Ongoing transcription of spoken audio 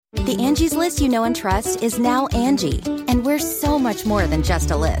The Angie's List you know and trust is now Angie, and we're so much more than just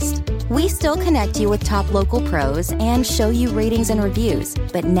a list. We still connect you with top local pros and show you ratings and reviews,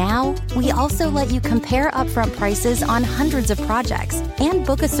 but now we also let you compare upfront prices on hundreds of projects and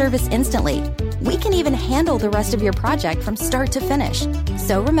book a service instantly. We can even handle the rest of your project from start to finish.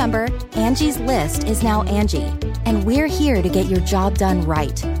 So remember, Angie's List is now Angie, and we're here to get your job done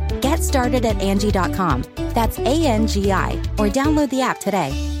right. Get started at Angie.com. That's ANGI, or download the app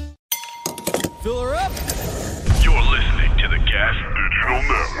today. Fill her up. You're listening to the Gas Digital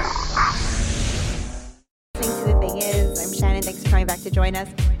Network. Listening to The Thing Is, I'm Shannon. Thanks for coming back to join us.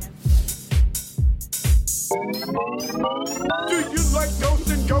 Do you like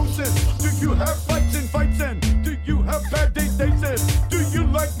ghosts and ghosts? Do you have fights and fights and do you have bad dates and do you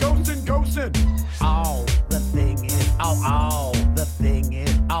like ghosts and ghosts? Oh, the thing is, oh, the thing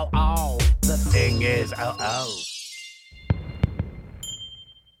is, oh, the thing is, oh.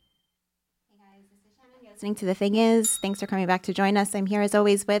 Listening to The Thing Is, thanks for coming back to join us. I'm here as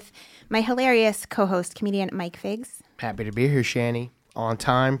always with my hilarious co-host, comedian Mike Figs. Happy to be here, Shanny. On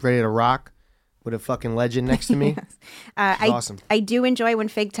time, ready to rock with a fucking legend next to me. Yes. Awesome. I do enjoy when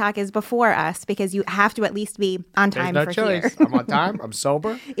Fig Talk is before us because you have to at least be on time There's no for choice. here. I'm on time. I'm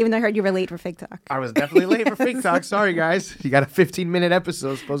sober. Even though I heard you were late for Fig Talk. I was definitely late for Fig Talk. Sorry, guys. You got a 15-minute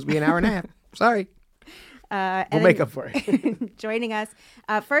episode. It's supposed to be an hour and a half. Sorry. We'll make up for it. Joining us,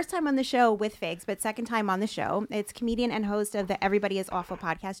 first time on the show with Figs, but second time on the show. It's comedian and host of the Everybody is Awful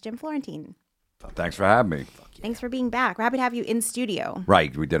podcast, Jim Florentine. Thanks for having me. Thanks for being back. We're happy to have you in studio.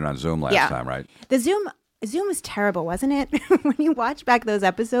 Right, we did it on Zoom last time, right? The Zoom was terrible, wasn't it? When you watch back those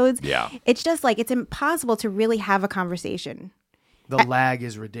episodes, Yeah. It's just like it's impossible to really have a conversation. The lag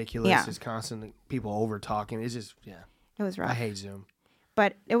is ridiculous. Yeah. It's constantly people over talking. It's just, yeah. It was rough. I hate Zoom.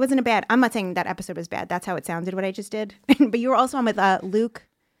 But it wasn't a bad. I'm not saying that episode was bad. That's how it sounded, what I just did. But you were also on with Luke.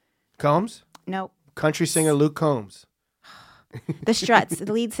 Combs? No. Country singer Luke Combs. The Struts,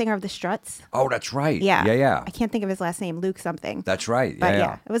 the lead singer of the Struts. Oh, that's right. Yeah. Yeah. I can't think of his last name. Luke something. That's right. But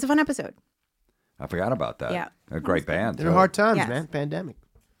Yeah. it was a fun episode. I forgot about that. Yeah. A great band. They're too. hard times, Yes. man. Pandemic.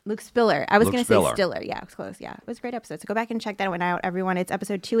 Luke Spiller. I was Luke going to say Spiller. Stiller. Yeah, it was close. Yeah, it was a great episode. So go back and check that one out, everyone. It's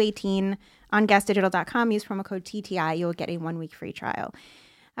episode 218 on gasdigital.com. Use promo code TTI. You'll get a 1-week free trial.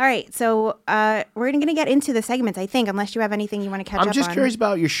 All right, so we're going to get into the segments, I think, unless you have anything you want to catch up on. I'm just curious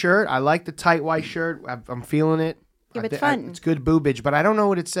about your shirt. I like the tight white shirt. I'm feeling it. Yeah, but it's fun. It's good boobage, but I don't know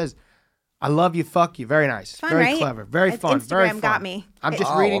what it says. I love you, fuck you. Very nice. Fun, very right? clever. Very It's fun. Very Instagram fun. got me. I'm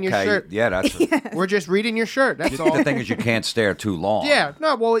just Oh, reading your okay. shirt. Yeah, that's We're just reading your shirt. That's all. the thing is you can't stare too long. Yeah,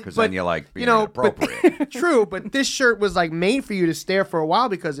 no, well, Because then you're like being but- inappropriate. true, but this shirt was like made for you to stare for a while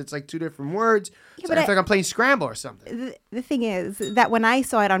because it's like two different words. Yeah, So but I feel like I'm playing Scramble or something. The thing is that when I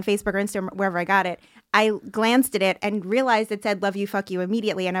saw it on Facebook or Instagram, wherever I got it, I glanced at it and realized it said "Love You, Fuck You"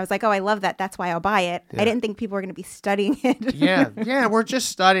 immediately, and I was like, "Oh, I love that. That's why I'll buy it." I didn't think people were going to be studying it. Yeah, we're just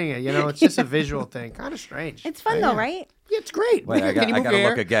studying it. You know, it's just a visual thing. Kind of strange. It's fun though, right? Yeah, it's great. Wait, I Can you got move to your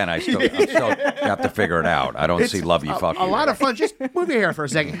look hair? again. I still have to figure it out. I don't see love you, fuck you. A lot of fun. Just move your hair for a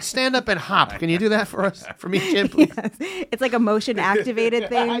second. Stand up and hop. Can you do that for us? For me, Jim, please. Yes. It's like a motion activated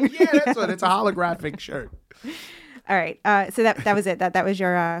thing. Yeah, that's what. It's a holographic shirt. All right. So that was it. That was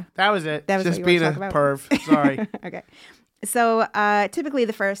your. That was it. That was just what you being a wanted to talk about? perv. Sorry. Okay. So typically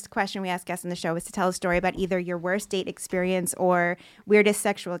the first question we ask guests on the show is to tell a story about either your worst date experience or weirdest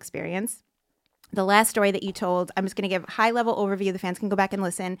sexual experience. The last story that you told, I'm just going to give a high-level overview. The fans can go back and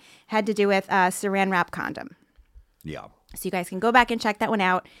listen. Had to do with saran wrap condom. Yeah. So you guys can go back and check that one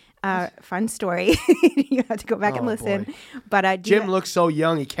out. Fun story. You have to go back and listen. Boy. But Jim looks so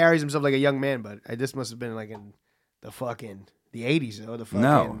young. He carries himself like a young man, but this must have been like in the 80s or the fucking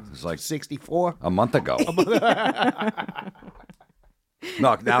No, it's like 64. A month ago.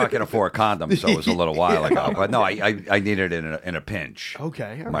 No, now I can afford condoms, so it was a little while ago. But no, I needed it in a pinch.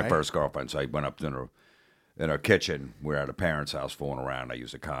 Okay, all My right. first girlfriend, so I went up in her kitchen. We were at a parent's house fooling around. I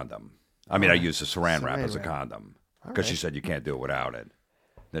used a condom. I mean, I used a saran wrap as a condom because she said you can't do it without it.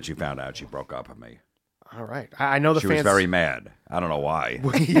 Then she found out she broke up with me. All right. I know the She fans. was very mad. I don't know why.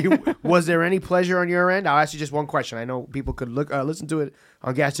 Was there any pleasure on your end? I'll ask you just one question. I know people could listen to it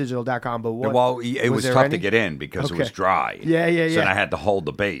on gasdigital.com, but what? Well, it was there tough any? to get in because it was Okay. dry. Yeah. So then I had to hold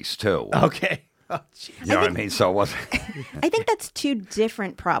the base, too. Okay. Oh, You know what I mean? So it wasn't... I think that's two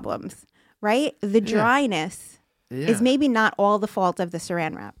different problems, right? The dryness Yeah. is maybe not all the fault of the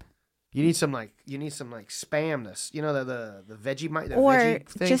saran wrap. You need some spam. This, you know, the veggie might, Or veggie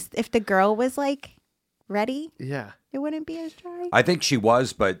thing? just if the girl was like ready. Yeah. It wouldn't be as dry. I think she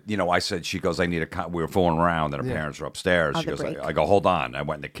was, but I said, she goes, I need we were fooling around, and her parents were upstairs. She goes, I go, hold on. I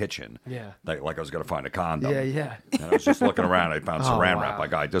went in the kitchen. Yeah. Like I was going to find a condom. Yeah. And I was just looking around. I found saran wrap. I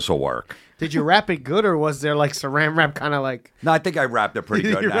go, this will work. Did you wrap it good, or was there like saran wrap kind of like? No, I think I wrapped it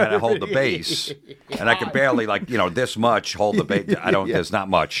pretty good. And I had to hold the base, and I could barely this much hold the base. There's not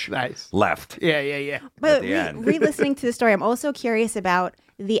much left. Yeah. But re-listening to the story, I'm also curious about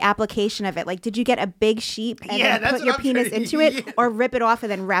the application of it. Like, did you get a big sheet and then put your penis into it, or rip it off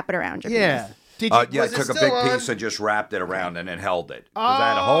and then wrap it around your penis? Did you, I took a big piece and just wrapped it around and then held it. Because I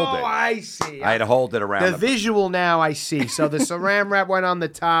had to hold it. I see. I had to hold it around. The visual now I see. So the saran wrap went on the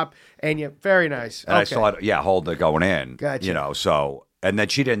top, and very nice. And I still had hold it going in. Gotcha. So... And then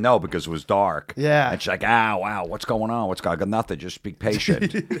she didn't know because it was dark. Yeah. And she's like, ow, what's going on? I got nothing. Just be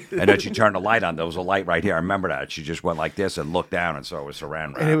patient. And then she turned the light on. There was a light right here. I remember that. She just went like this and looked down and saw it was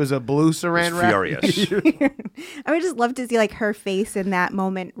saran wrap. And it was a blue saran wrap? Furious. I would just love to see like her face in that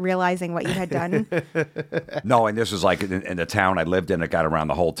moment, realizing what you had done. No, and this was like in the town I lived in. It got around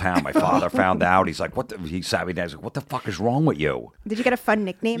the whole town. My father found out. He's like, he sat me down. He's like, what the fuck is wrong with you? Did you get a fun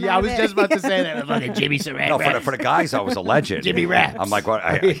nickname Yeah, out I was of just it? about to say that. Fucking Jimmy Saran No, Wrap. for the guys, I was a legend. Jimmy Raps. I'm like, what?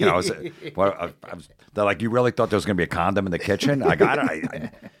 They're like, you really thought there was going to be a condom in the kitchen? I got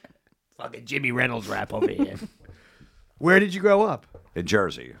it. Fucking Jimmy Reynolds rap over here. Where did you grow up? In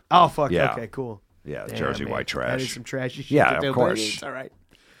Jersey. Oh, fuck. Yeah. Okay, cool. Yeah, Damn, Jersey man. white trash. That is some trashy shit. Yeah, to of do, course. baby. It's all right.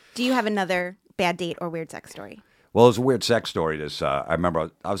 Do you have another bad date or weird sex story? Well, it was a weird sex story. I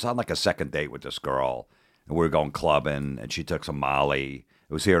remember I was on like a second date with this girl, and we were going clubbing, and she took some Molly.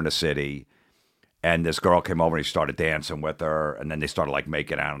 It was here in the city. And this girl came over and he started dancing with her. And then they started like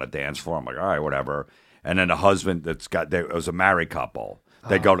making out on the dance floor. I'm like, all right, whatever. And then the husband it was a married couple.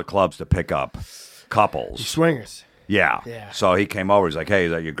 They go to clubs to pick up couples. Swingers. Yeah. Yeah. So he came over. He's like, hey,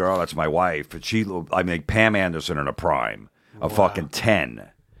 is that your girl? That's my wife. And Pam Anderson in her prime of fucking 10.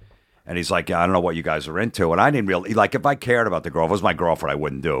 And he's like, yeah, I don't know what you guys are into. And I didn't really, like, if I cared about the girl, if it was my girlfriend, I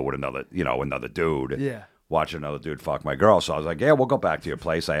wouldn't do it with another dude. Yeah. Watch another dude fuck my girl. So I was like, yeah, we'll go back to your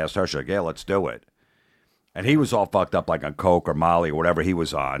place. I asked her, she's like, yeah, let's do it. And he was all fucked up like on coke or Molly or whatever he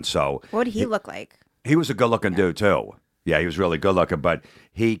was on. So What did he look like? he was a good-looking dude too. Yeah, he was really good-looking. But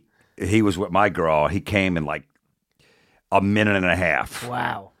he was with my girl. He came in like a minute and a half.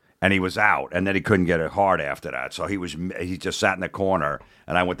 Wow. And he was out, and then he couldn't get it hard after that. So he just sat in the corner,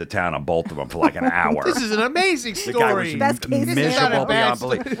 and I went to town on both of them for like an hour. This is an amazing The guy was story. Best case miserable scenario. beyond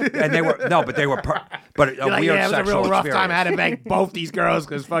belief. And they were but a You're like, weird yeah, it was a sexual real rough experience. time. I had to bang both these girls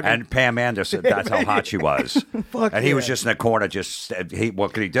because fucking. And Pam Anderson, that's how hot she was. Fuck And he was yeah. just in the corner,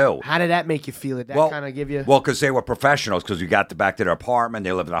 what could he do? How did that make you feel? Did that kind of give you? Well, because they were professionals, because we got back to their apartment.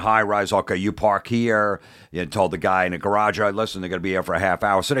 They lived in a high-rise. Okay, you park here. You told the guy in the garage, all right, listen, they're going to be here for a half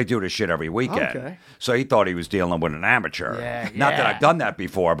hour. So they do this shit every weekend. Okay. So he thought he was dealing with an amateur. Yeah, Not that yeah. I've done that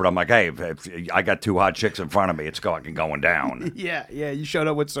before, but I'm like, hey, if I got two hot chicks in front of me, it's fucking going down. Yeah. You showed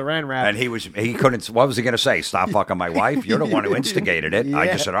up with saran wrap. And he couldn't, what was he going to say? Stop fucking my wife? You're the one who instigated it. I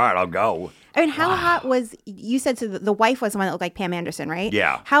just said, all right, I'll go. I mean, how hot was, you said so the wife was the one that looked like Pam Anderson, right?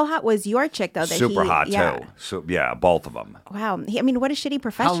 Yeah. How hot was your chick, though? Super hot, too. So, yeah, both of them. Wow. I mean, what a shitty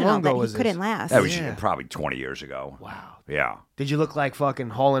professional long ago that was he couldn't this? last. That was probably 20 years ago. Wow. Yeah. Did you look like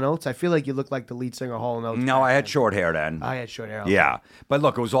fucking Hall & Oates? I feel like you look like the lead singer of Hall & Oates. No, I had short hair then. I had short hair. Yeah. But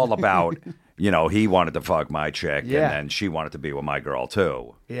look, it was all about, he wanted to fuck my chick, Yeah. and then she wanted to be with my girl,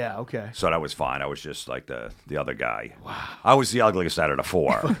 too. Yeah, okay. So that was fine. I was just like the other guy. Wow. I was the ugliest out of the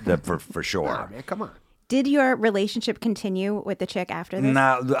four, for sure. Oh, man, come on. Did your relationship continue with the chick after this?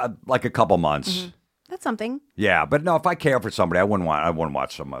 No, like a couple months. That's something. Yeah, but no, if I care for somebody, I wouldn't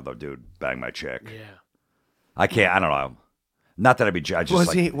watch some other dude bang my chick. Yeah. I can't. I don't know. Not that I'd be judged.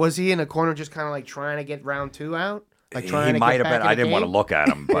 Was he in a corner just kind of like trying to get round two out? Like trying He to might get have back been. in I the didn't want to game? look at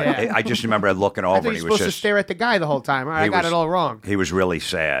him, but Yeah. I just remember looking I over, thought and you're he was supposed to just stare at the guy the whole time. All right, I got it all wrong. He was really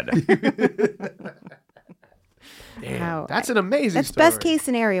sad. Wow. That's an amazing That's story. best case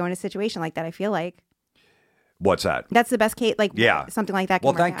scenario in a situation like that, I feel like. What's that? That's the best case, like Yeah. something like that. Can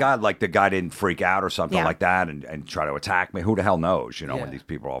Well, work thank out. God, like the guy didn't freak out or something Yeah. like that and try to attack me. Who the hell knows? Yeah. When these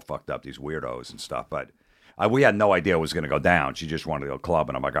people are all fucked up, these weirdos and stuff. But we had no idea it was going to go down. She just wanted to go club,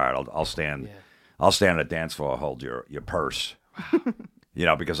 and I'm like, all right, I'll stand. Yeah. I'll stand at the dance floor, hold your purse.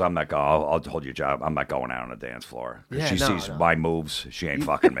 Because I'm not going. I'll hold your job. I'm not going out on the dance floor. Yeah, she no, sees no. my moves. She ain't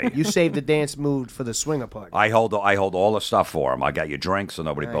fucking me. You saved the dance mood for the swinger party. I hold all the stuff for them. I got your drinks, so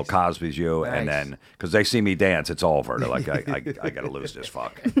nobody Bill Cosby's you, and Nice. then because they see me dance, it's over. They're like, I got to lose this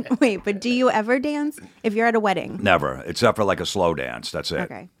fuck. Wait, but do you ever dance if you're at a wedding? Never, except for like a slow dance. That's it.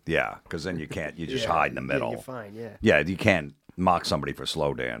 Okay. Yeah, because then you can't. You just hide in the middle. You're fine, yeah. Yeah, you can't. mock somebody for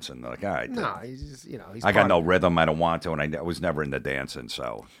slow dancing. They're like, all right. No, he's just, he's I got part no of rhythm. I don't want to, and I was never into dancing.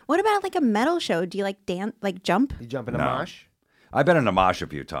 So What about like a metal show? Do you like dance, like jump? it. You jump in a No. mosh? I've been in a mosh a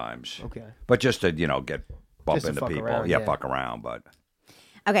few times. Okay. But just to get bump Just to into fuck people. around, yeah, yeah. fuck around. But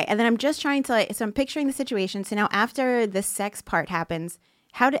Okay, and then I'm just trying to so I'm picturing the situation. So now after the sex part happens,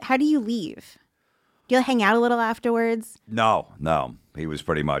 how do you leave? Do you hang out a little afterwards? no. He was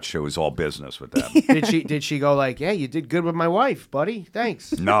pretty much. It was all business with them. Did she go like, yeah, you did good with my wife, buddy.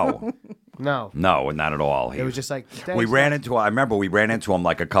 Thanks. No, No. not at all. It was just like, thanks. I remember we ran into him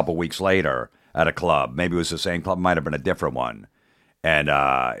like a couple weeks later at a club. Maybe it was the same club, might have been a different one. And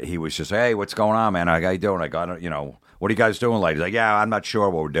he was just, hey, what's going on, man? How you doing? I got, what are you guys doing later? He's like, yeah, I'm not sure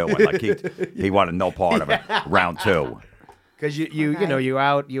what we're doing. Like he wanted no part of it. Round 2. Because you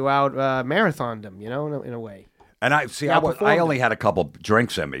out marathoned him, in a way. And I outperformed only had a couple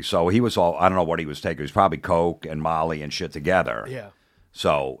drinks in me, so he was all, I don't know what he was taking. It was probably Coke and Molly and shit together. Yeah.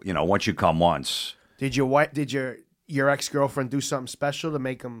 So, once you come once. Did your ex-girlfriend do something special to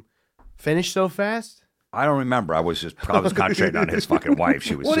make him finish so fast? I don't remember. I was concentrating on his fucking wife.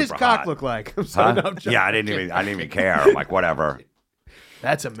 She was What super does cock hot. look like? I'm Huh? sorry, no, I'm joking. Yeah, I didn't even care. I'm like, whatever.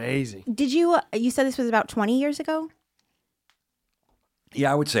 That's amazing. Did you said this was about 20 years ago?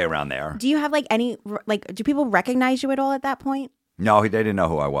 Yeah, I would say around there. Do you have like any do people recognize you at all at that point? No, they didn't know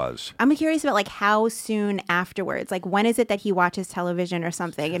who I was. I'm curious about like how soon afterwards. Like when is it that he watches television or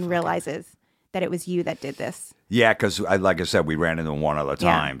something and realizes that it was you that did this? Yeah, because like I said, we ran into him one other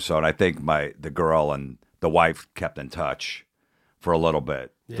time. So, and I think the girl and the wife kept in touch for a little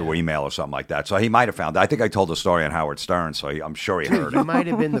bit through email or something like that. So he might have found it. I think I told the story on Howard Stern, so I'm sure he heard You it. might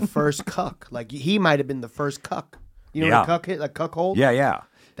have been the first cuck. Like he might have been the first cuck. You know what a cuck hit? Like cuckold? Yeah.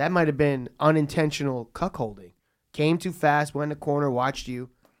 That might have been unintentional cuckolding. Came too fast, went in the corner, watched you.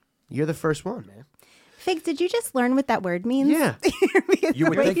 You're the first one, man. Figs, did you just learn what that word means? Yeah. You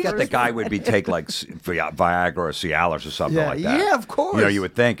would think that the guy would be take like Viagra or Cialis or something like that. Yeah, of course. You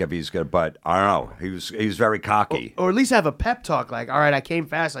would think if he's good, but I don't know. He was very cocky. Or at least have a pep talk like, all right, I came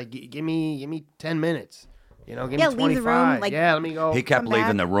fast. Like, give me 10 minutes. Give me 25. leave the room, like- let me go. He kept Come leaving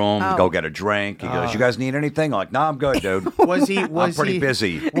back. the room, Oh. go get a drink. He goes, "You guys need anything?" I'm like, "No, I'm good, dude." Was he? I'm pretty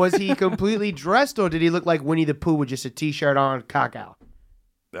busy. Was he completely dressed, or did he look like Winnie the Pooh with just a t-shirt on, cock out?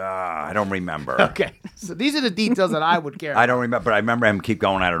 I don't remember. Okay, so these are the details that I would care. I don't remember, but I remember him keep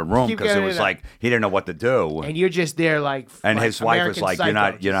going out of the room Keep because it getting was it out. like he didn't know what to do. And you're just there, like. And like his wife was American like,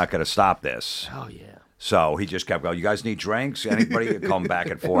 Psycho. you're not going to stop this." Oh yeah. So he just kept going, "You guys need drinks? Anybody?" Come back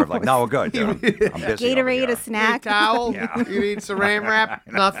and forth. Like, "No, we're good, dude. I'm busy over Gatorade, here." a snack. Towel? Yeah. You need saran wrap?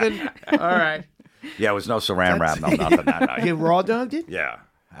 Nothing? All right. Yeah, it was no saran wrap, no nothing that night. You raw dogged it? Yeah,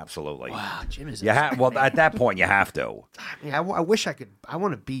 absolutely. Wow, Jim is. Well, at that point, you have to. Yeah, I wish I could. I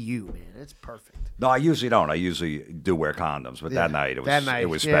want to be you, man. It's perfect. No, I usually don't. I usually do wear condoms, but that night it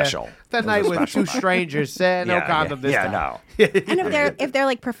was yeah. special. That It was night a with special two night. strangers said no condom this time. no, And if they're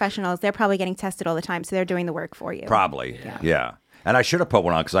like professionals, they're probably getting tested all the time, so they're doing the work for you. probably. Yeah. And I should have put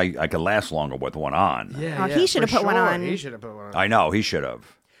one on because I could last longer with one on. Yeah, he should have for put one sure. on. He should have put one on. I know he should have.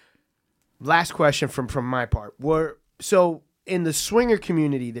 Last question from my part. So in the swinger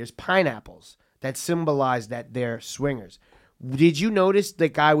community, there's pineapples that symbolize that they're swingers. Did you notice the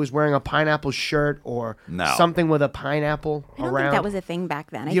guy was wearing a pineapple shirt or No. something with a pineapple I don't around? think that was a thing back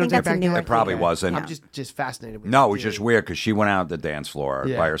then. I You don't think think that's a back then? newer It thing. probably wasn't. I'm just fascinated with No, that it was just theory. weird because she went out to the dance floor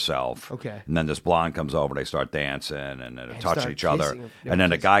Yeah. by herself. Okay. And then this blonde comes over, they start dancing and they're touching start each other. kissing. And then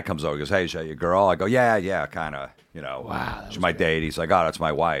the guy comes over and goes, "Hey, is that your girl?" I go, Yeah, kind of, Wow, that She's was my date. He's like, "Oh, that's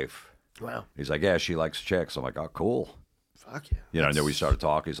my wife." Wow. He's like, "Yeah, she likes chicks." I'm like, "Oh, cool." Fuck yeah. And then we started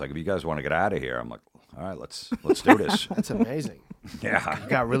talking. He's like, "If you guys want to get out of here," I'm like, "All right, let's do this." That's amazing. Yeah. You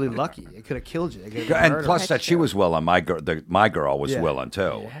got really lucky. It could have killed you. They could've been And murdered. plus that she was willing. My girl was Yeah. willing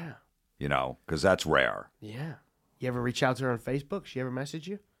too. Yeah. Because that's rare. Yeah. You ever reach out to her on Facebook? She ever message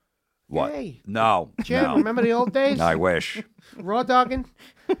you? What? Hey, No. Jim, no. remember the old days? I wish. Raw dogging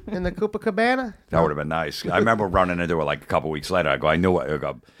in the Copacabana? That would have been nice. I remember running into her like a couple weeks later. I knew it. I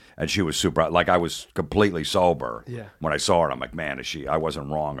go, and she was super, like I was completely sober. Yeah. When I saw her, I'm like, man, I wasn't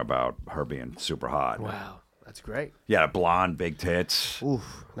wrong about her being super hot. Wow. That's great. Yeah, blonde, big tits. Oof.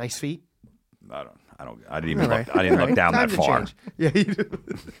 Nice feet. I didn't even All right. look. I didn't All look right. down Time that to far. change. Yeah, you do.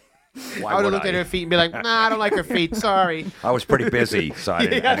 Why I would would have looked at her feet and be like, nah, I don't like her feet. Sorry. I was pretty busy, so I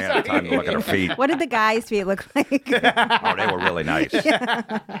didn't have time to look at her feet. What did the guys' feet look like? Oh, they were really nice.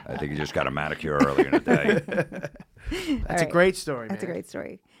 I think he just got a manicure earlier in the day. That's a great story, That's a man. great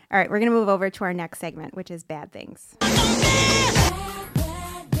story. All right, we're going to move over to our next segment, which is bad things.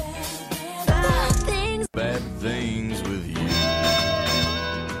 Bad things with you.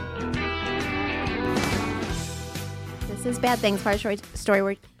 The This is Bad Things, part of the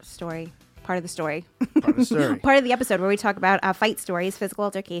story. Part of the story. Part of the story. Part of the episode where we talk about fight stories, physical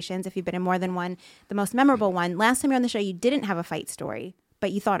altercations, if you've been in more than one. The most memorable one. Last time you were on the show, you didn't have a fight story,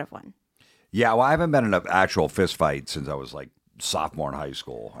 but you thought of one. Yeah, well, I haven't been in an actual fist fight since I was like sophomore in high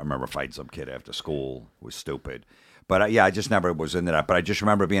school. I remember fighting some kid after school. It was stupid. But yeah, I just never was into that. But I just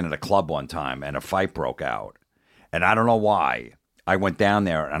remember being at a club one time and a fight broke out. And I don't know why. I went down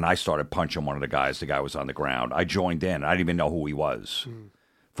there and I started punching one of the guys. The guy was on the ground. I joined in. I didn't even know who he was.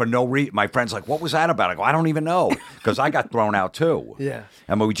 For no reason. My friend's like, what was that about? I go, I don't even know. Because I got thrown out too. Yeah.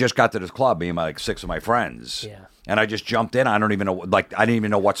 And when we just got to this club, me and like 6 of my friends. Yeah. And I just jumped in. I don't even know, like, I didn't even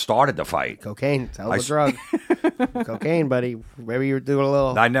know what started the fight. Cocaine. It's a hell of a drug. Cocaine, buddy. Maybe you were doing a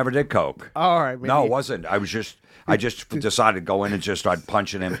little. I never did coke. All right. Maybe. No, it wasn't. I just decided to go in and just start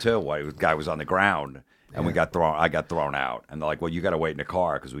punching him too. While the guy was on the ground. And I got thrown out. And they're like, well, you got to wait in the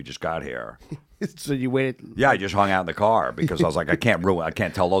car because we just got here. So you waited. Yeah, I just hung out in the car because I was like, I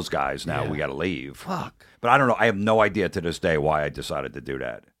can't tell those guys now. We got to leave. Fuck. But I don't know. I have no idea to this day why I decided to do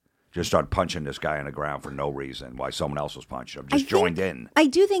that. Just start punching this guy on the ground for no reason. Why someone else was punching him. Just joined in. I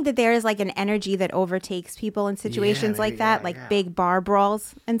do think that there is like an energy that overtakes people in situations like that, like big bar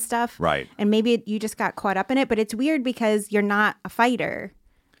brawls and stuff. Right. And maybe you just got caught up in it, but it's weird because you're not a fighter.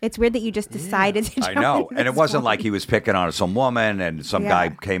 It's weird that you just decided to jump I know. in And it this wasn't one. like he was picking on some woman and some guy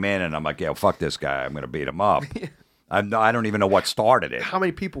came in and I'm like, yeah, fuck this guy. I'm going to beat him up. I don't even know what started it. How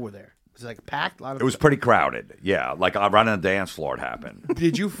many people were there? Was it like packed? It was pretty crowded. Yeah. Like I run on the dance floor, it happened.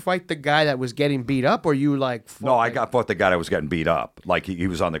 Did you fight the guy that was getting beat up or you like fought? No, I fought the guy that was getting beat up. Like he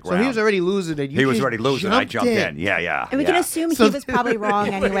was on the ground. So he was already losing and He was already losing. I jumped in. Yeah. And we can assume he was probably wrong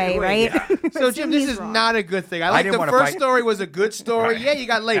anyway, right? So Jim, this is not a good thing. I like didn't the wanna first fight. story was a good story. Right. Yeah, you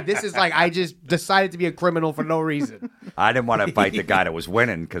got laid. This is like I just decided to be a criminal for no reason. I didn't want to fight the guy that was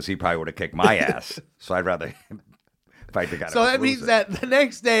winning because he probably would have kicked my ass. So I'd rather fight the guy So that means that the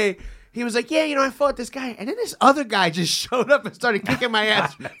next day he was like, yeah, I fought this guy. And then this other guy just showed up and started kicking my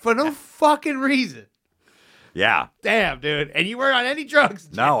ass for no fucking reason. Yeah. Damn, dude. And you weren't on any drugs.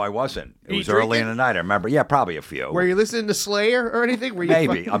 Jim. No, I wasn't. It you was early drinking? in the night. I remember. Yeah, probably a few. Were you listening to Slayer or anything? Were you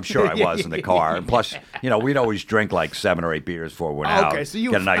Maybe. I'm sure I was in the car. And plus, we'd always drink like 7 or 8 beers before we went out. Okay, so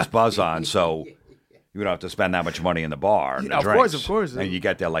you get a nice buzz on, so you don't have to spend that much money in the bar. And the of drinks. course. And you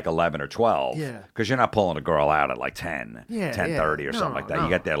get there like 11 or 12. Yeah. Because you're not pulling a girl out at like 10, 10:30 or something like that. no. You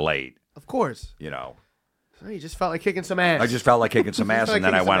get there late, Of course. So you just felt like kicking some ass. I just felt like kicking some ass, Like and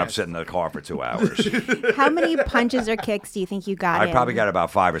then I kicking some wound up ass. sitting in the car for 2 hours. How many punches or kicks do you think you got I in? probably got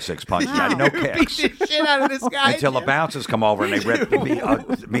about 5 or 6 punches. I had no Beat kicks. the shit out of this guy. Until the Jim. bouncers come over and they ripped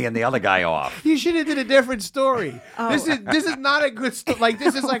me and the other guy off. You should have did a different story. This is not a good story. Like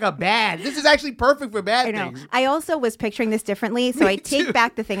this is like a bad. This is actually perfect for bad I know. things. I also was picturing this differently, so I take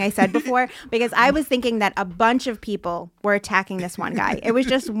back the thing I said before because I was thinking that a bunch of people were attacking this one guy. It was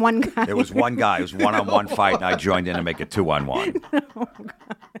just one guy. It was one guy. It was one-on-one fight, and I joined in to make it 2-on-1.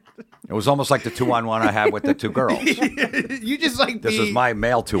 It was almost like the 2-on-1 I had with the 2 girls. You just like This is my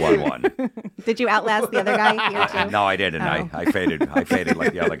male 2-on-1. Did you outlast the other guy here too? No, I didn't. Oh. I faded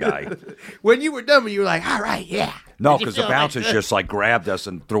like the other guy. When you were done, you were like, all right, yeah. No, Did you because the feel like bouncers that? just like grabbed us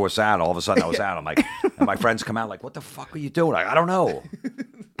and threw us out. All of a sudden, I was out. I'm like, and my friends come out like, "What the fuck are you doing?" I don't know.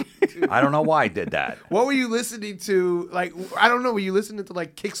 I don't know why I did that. What were you listening to? Like, I don't know. Were you listening to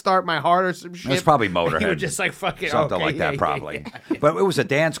like Kickstart My Heart or some shit? It's probably You were Motorhead. just like fucking Something okay, like that, yeah, probably. yeah. But it was a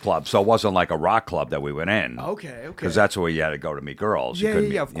dance club, so it wasn't like a rock club that we went in. Okay. Because that's where you had to go to meet girls. You Yeah,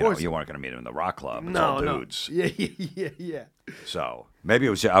 couldn't yeah, meet, of course. You weren't going to meet them in the rock club. It's No, all no. dudes. Yeah. So maybe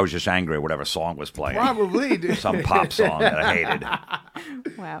I was just angry at whatever song was playing. Probably, dude. Some pop song that I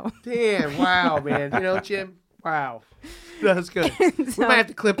hated. Wow. Damn, wow, man. Jim, wow. That's good. We might have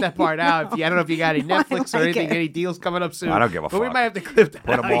to clip that part out. I don't know if you got any Netflix or like anything, it. any deals coming up soon. I don't give a But we fuck. might have to clip that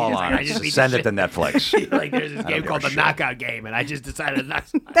Put out. them all He's like, on. I just need Send to it to Netflix. like there's this game give called a the shit. Knockout Game, and I just decided to knock.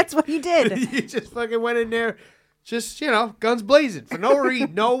 That's what you did. You just fucking went in there, just guns blazing for no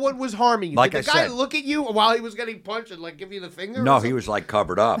reason. No one was harming you. Like Did the I guy said- look at you while he was getting punched and like give you the finger? No, he was like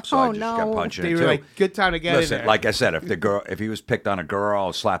covered up, so Oh, I just no. kept punching They it were too. like, good time to get in Listen, there. like I said, if he was picked on a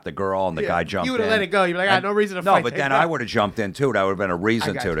girl, slapped the girl, and the guy jumped you in, would have let it go. You'd be like, I had no reason to no, fight. but that then guy. I would have jumped in too. That would have been a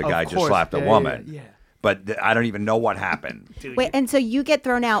reason got to. you. The Of guy just course. slapped a Yeah, woman. yeah. But I don't even know what happened. Wait, and so you get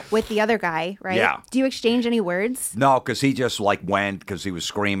thrown out with the other guy, right? Yeah. Do you exchange any words? No, because he just like went because he was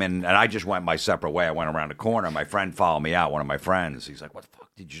screaming, and I just went my separate way. I went around the corner. My friend followed me out. One of my friends. He's like, "What the fuck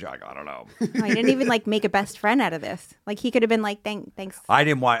did you?" I go, "I don't know." Oh, you didn't even like make a best friend out of this. Like he could have been like, thanks. I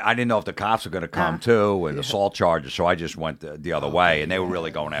didn't know if the cops were going to come too and assault charges, so I just went the other way, and they were really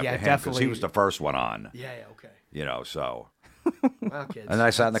going after Yeah, him because he definitely. was the first one on. Yeah, okay. So Well, kids. And then I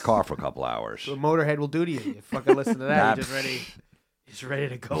sat in the car for a couple hours. What Motorhead will do to you. You fucking listen to that. You're just ready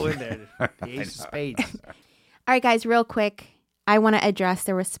to go in there. The ace of spades. All right, guys, real quick. I want to address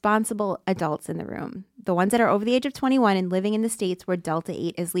the responsible adults in the room, the ones that are over the age of 21 and living in the states where Delta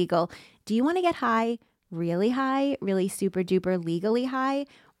 8 is legal. Do you want to get high, really super duper legally high?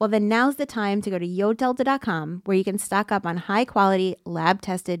 Well, then now's the time to go to yodelta.com where you can stock up on high quality lab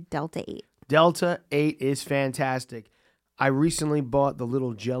tested Delta 8. Delta 8 is fantastic. I recently bought the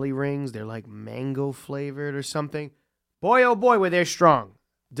little jelly rings. They're like mango flavored or something. Boy, oh boy, were they strong.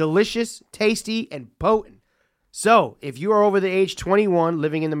 Delicious, tasty, and potent. So, if you are over the age 21,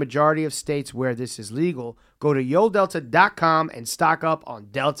 living in the majority of states where this is legal, go to yodelta.com and stock up on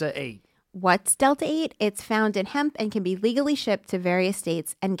Delta 8. What's Delta 8? It's found in hemp and can be legally shipped to various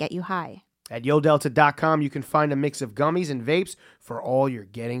states and get you high. At yodelta.com, you can find a mix of gummies and vapes for all your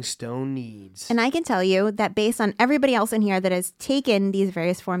getting stoned needs. And I can tell you that based on everybody else in here that has taken these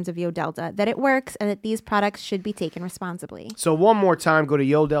various forms of Yodelta, that it works and that these products should be taken responsibly. So one more time, go to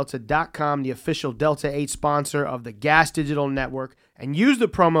yodelta.com, the official Delta 8 sponsor of the Gas Digital Network, and use the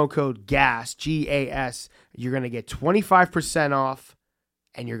promo code GAS, G-A-S. You're going to get 25% off,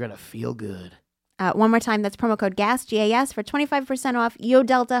 and you're going to feel good. One more time, that's promo code GAS, G-A-S, for 25% off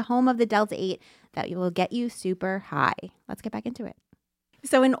Yodelta, home of the Delta 8, that will get you super high. Let's get back into it.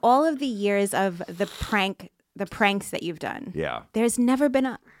 So in all of the years of the pranks that you've done, there's never been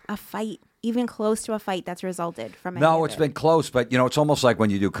a fight, even close to a fight, that's resulted from any No, of it's it. been close, but, it's almost like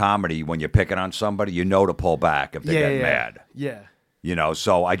when you do comedy, when you're picking on somebody, you know to pull back if they get mad. Yeah.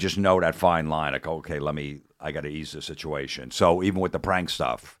 So I just know that fine line. Like, okay, I got to ease the situation. So even with the prank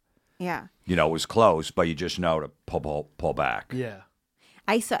stuff, Yeah. it was close, but you just know to pull back. Yeah.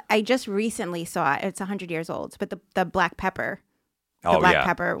 I just recently saw it's 100 years old, but the black pepper. The Oh, black yeah.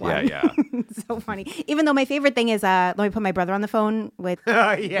 pepper one. Yeah. It's so funny. Even though my favorite thing is, let me put my brother on the phone with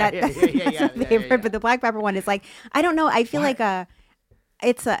yeah. But the black pepper one is like, I don't know. I feel like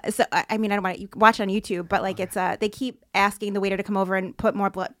it's I mean, I don't want to watch it on YouTube, but like they keep asking the waiter to come over and put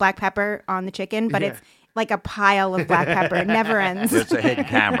more black pepper on the chicken, but it's like a pile of black pepper. It never ends. It's a hidden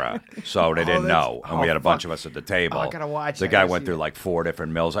camera, so they didn't know. And we had a bunch of us at the table. I gotta watch The that. guy I went see through that. like 4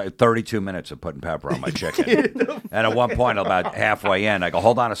 different meals. I had 32 minutes of putting pepper on my chicken. And at one point, about halfway in, I go,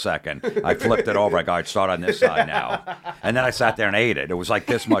 hold on a second. I flipped it over. I go, I'd start on this side now. And then I sat there and ate it. It was like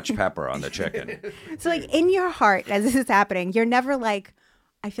this much pepper on the chicken. So like in your heart, as this is happening, you're never like,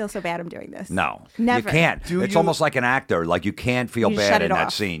 I feel so bad I'm doing this. No. Never. You can't. It's almost like an actor. Like you can't feel You bad shut in it that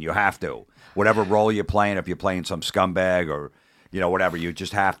off. scene. You have to. Whatever role you're playing, if you're playing some scumbag or, whatever, you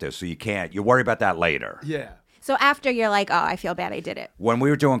just have to. So you can't. You worry about that later. Yeah. So after you're like, oh, I feel bad I did it. When we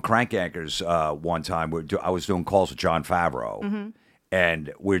were doing Crank Anchors one time, I was doing calls with John Favreau,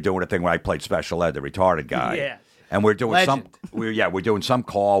 and we were doing a thing where I played special ed, the retarded guy. Yeah. And we're doing Legend. we're doing some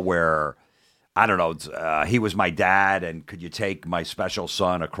call where, I don't know, he was my dad, and could you take my special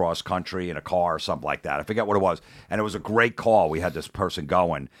son across country in a car or something like that? I forget what it was. And it was a great call. We had this person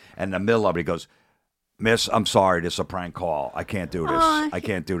going, and in the middle of it, he goes, Miss, I'm sorry, this is a prank call. I can't do this. I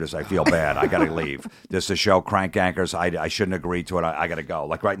can't do this. I feel bad. I got to leave. This is a show, Crank Anchors. I shouldn't agree to it. I got to go.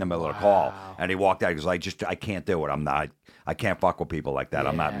 Like right in the middle of the call. And he walked out. He goes, I can't do it. I can't fuck with people like that.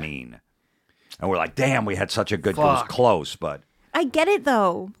 I'm not mean. And we're like, damn, we had such a good, it was Fuck. close, but. I get it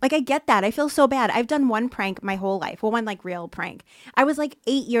though. Like I get that. I feel so bad. I've done one prank my whole life. Well, one like real prank. I was like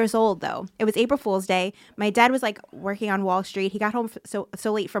 8 years old though. It was April Fool's Day. My dad was like working on Wall Street. He got home so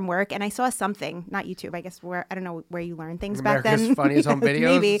late from work, and I saw something, not YouTube, I guess, where I don't know where you learn things back America's then. Funniest Home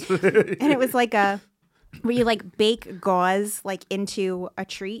Videos? Maybe. And it was like where you like bake gauze like into a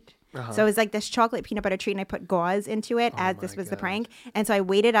treat. So it was like this chocolate peanut butter treat, and I put gauze into it as this was the prank. And so I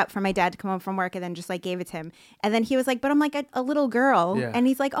waited up for my dad to come home from work and then just like gave it to him. And then he was like, but I'm like a little girl. Yeah. And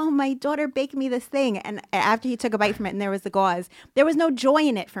he's like, oh, my daughter baked me this thing. And after he took a bite from it and there was the gauze, there was no joy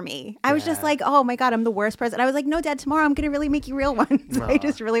in it for me. I was just like, oh my God, I'm the worst person. I was like, no, Dad, tomorrow I'm going to really make you real ones. I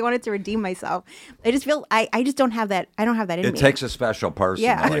just really wanted to redeem myself. I just feel, I just don't have that. I don't have that in me. It takes a special person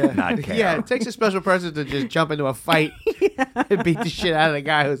to like, not care. Yeah, it takes a special person to just jump into a fight and beat the shit out of the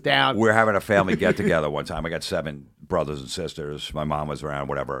guy who's down. We're having a family get together one time. I got 7 brothers and sisters. My mom was around,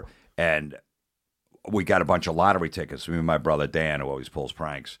 whatever. And we got a bunch of lottery tickets. Me and my brother Dan, who always pulls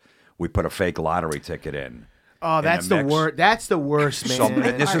pranks, we put a fake lottery ticket in. Oh, that's the worst. That's the worst, man. So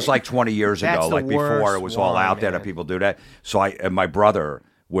this is like 20 years ago, That's the like before worst it was all one, out there that man. people do that. So and my brother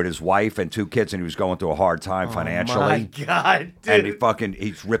with his wife and 2 kids, and he was going through a hard time financially. My God, dude. And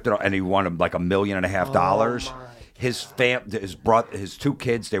he's ripped it off, and he won him like $1.5 million. his brother, his 2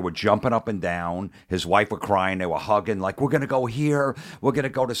 kids, they were jumping up and down. His wife were crying. They were hugging, like, we're going to go here. We're going to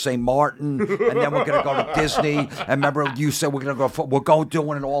go to St. Martin. And then we're going to go to Disney. And remember, you said we're going to go, we're going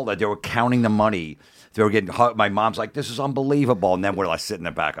doing it all that. They were counting the money. They were getting hugged. My mom's like, this is unbelievable. And then we're like sitting in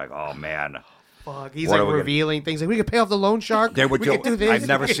the back like, oh, man. Fuck, he's like revealing things like we could pay off the loan shark. They were we could do this. I've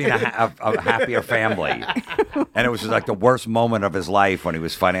never seen a happier family, and it was just like the worst moment of his life when he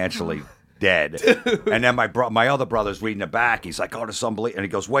was financially dead. And then my other brother's reading it back. He's like, "Oh, this is unbelievable!" And he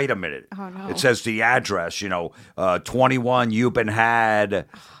goes, "Wait a minute! Oh, no. It says the address. 21. You've been had.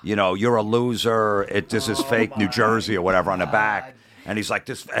 You're a loser. This is fake New Jersey or whatever on the back." And he's like,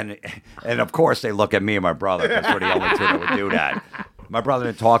 "This," and of course they look at me and my brother because we're the only 2 that would do that. My brother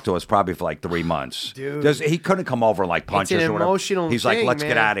didn't talk to us probably for like 3 months. Dude. He couldn't come over and like punch us or whatever. Emotional He's thing, like, let's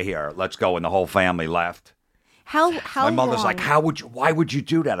man. get out of here. Let's go. And the whole family left. How My mother's long? like, why would you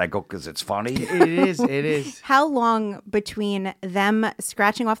do that? I go, because it's funny. It is. How long between them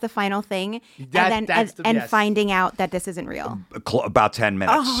scratching off the final thing That's and yes. finding out that this isn't real? About 10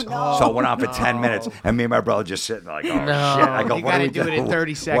 minutes. Oh, no. So it went on for 10 minutes. And me and my brother just sitting there like, oh, No, shit. I go, you what do gotta we do it in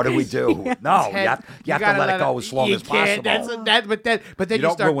 30 What do we seconds. do? No, you have to let it go as long you as can't. possible. But then You you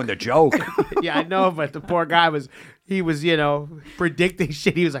don't start. ruin the joke. Yeah, I know, but the poor guy was predicting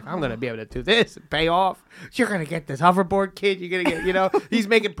shit. He was like, I'm gonna be able to do this and pay off. You're gonna get this hoverboard, kid. You're gonna get, he's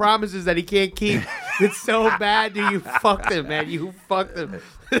making promises that he can't keep. It's so bad, dude. You fucked him, man. You fucked him.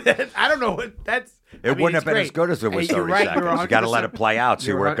 I don't know what that's. It wouldn't have been as good as it was 30 seconds. You got to let it play out,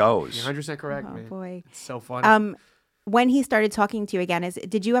 see where it goes. You're 100% correct, Oh man. boy. It's so funny. When he started talking to you again,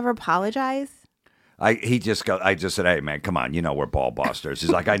 did you ever apologize? I just said, hey, man, come on. We're ball busters. He's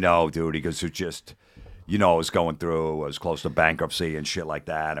like, I know, dude. He goes, it's just, I was going through, I was close to bankruptcy and shit like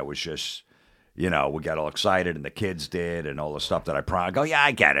that. It was just, we got all excited and the kids did and all the stuff that I go, yeah,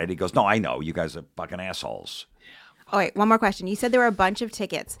 I get it. He goes, no, I know. You guys are fucking assholes. Oh, wait, one more question. You said there were a bunch of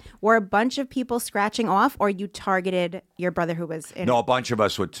tickets. Were a bunch of people scratching off, or you targeted your brother who was in? No, a bunch of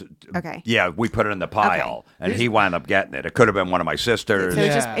us would. Okay. Yeah, we put it in the pile, and he wound up getting it. It could have been one of my sisters. So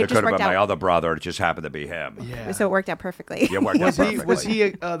it just It could have worked been my out. other brother. It just happened to be him. Yeah. So it worked out perfectly. Yeah, it worked out perfectly. Was he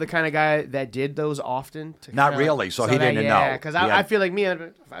the kind of guy that did those often? Not really, so he didn't know. Because He had- I feel like me, I've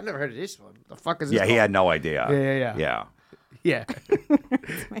never heard of this one. The fuck is this? Yeah, he had no idea. Yeah. Yeah.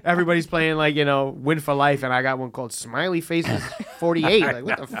 Everybody's playing like, Win for Life, and I got one called Smiley Faces 48. Like,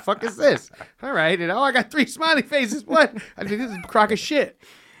 what the fuck is this? All right. And I got 3 smiley faces. What? I think this is a crock of shit.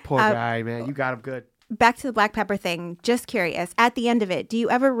 Poor guy, man. You got him good. Back to the black pepper thing. Just curious. At the end of it, do you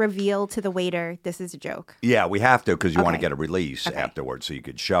ever reveal to the waiter this is a joke? Yeah, we have to because you want to Okay. get a release afterwards so you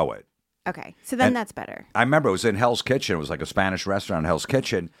could show it. Okay. So then And- that's better. I remember it was in Hell's Kitchen. It was like a Spanish restaurant, Hell's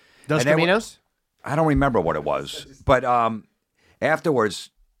Kitchen. Dos And they were- Caminos? I don't remember what it was, but afterwards,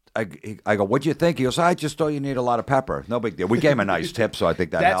 I go, "What'd you think?" He goes, "I just thought you need a lot of pepper. No big deal." We gave him a nice tip, so I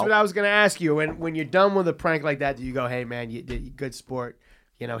think that That's helped. what I was going to ask you. When you're done with a prank like that, do you go, hey, man, you did good sport.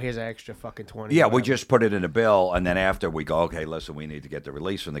 Here's an extra fucking 20. Yeah, we whatever. just put it in a bill, and then after we go, okay, listen, we need to get the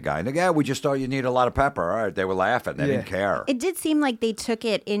release from the guy. And they go, yeah, we just thought you need a lot of pepper. All right, they were laughing. They didn't care. It did seem like they took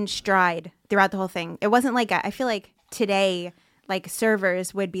it in stride throughout the whole thing. It wasn't like I feel like today, like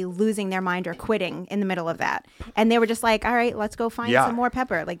servers would be losing their mind or quitting in the middle of that, and they were just like, "All right, let's go find Yeah. some more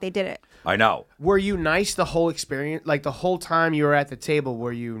pepper." Like they did it. I know. Were you nice the whole experience? Like the whole time you were at the table,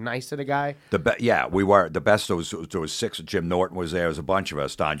 were you nice to the guy? Yeah, we were. The best, there was 6. Jim Norton was there. There was a bunch of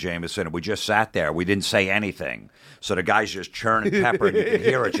us. Don Jameson. And we just sat there. We didn't say anything. So the guy's just churning pepper, and you can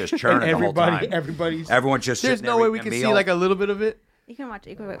hear it just churning the whole time. Everyone's just There's sitting no there way we eating a can see meal. like a little bit of it. You can watch.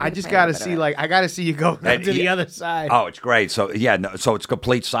 I just gotta see I gotta see you go And to the he- other side. Oh, it's great. So yeah, so it's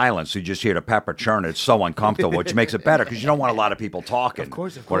complete silence. You just hear the pepper churn. It's so uncomfortable, which makes it better because you don't want a lot of people talking. Of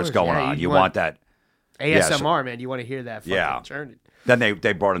course, What is going yeah, on? you You want want that. ASMR, man. You want to hear that fucking Yeah. churning. Then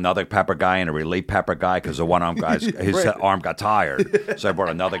they brought another pepper guy and a relief pepper guy because the one arm guy's his arm got tired. So I brought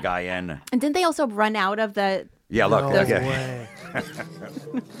another guy in. And didn't they also run out of the? Yeah, look. No yeah. way.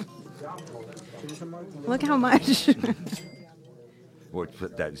 Look how much.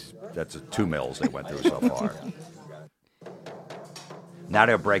 That's 2 mills they went through so far. Now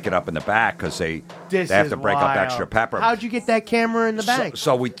they'll break it up in the back because they have to break up extra pepper. How'd you get that camera in the back?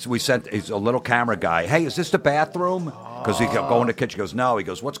 So we sent a little camera guy. Hey, is this the bathroom? Because he kept going to the kitchen. He goes, no. He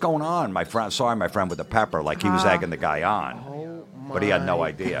goes, what's going on? My friend with the pepper. Like he was egging the guy on, but he had no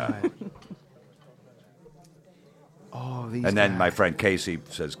idea. Oh, these And then guys. my friend Casey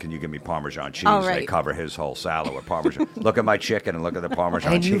says, "Can you give me Parmesan cheese?" Oh, They right. cover his whole salad with Parmesan. Look at my chicken and look at the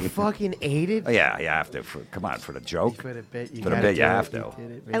Parmesan And you cheese. fucking ate it? Yeah, you have to. Come on, for the joke. For the bit, you For the gotta bit, you do it. have to. You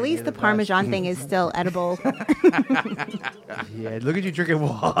did it, man. At least You're the best. Parmesan thing is still edible. Yeah, look at you drinking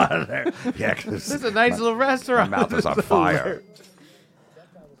water. Yeah, 'cause This is a nice little restaurant. my mouth is on fire.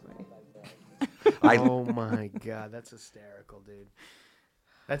 Oh my god, that's hysterical, dude.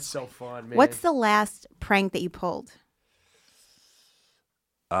 That's so fun, man. What's the last prank that you pulled?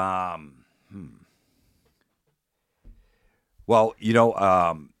 Well, you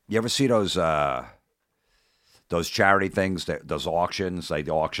ever see those charity things, those auctions? They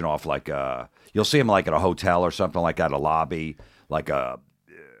auction off like you'll see them like at a hotel or something like that, a lobby, like a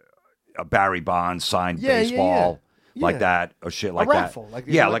Barry Bonds signed baseball. Yeah. Like that, or shit like raffle, that. like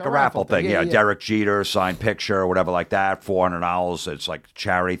Like a a raffle raffle thing. thing. Yeah, Yeah. Derek Jeter signed picture or whatever like that. $400. It's like a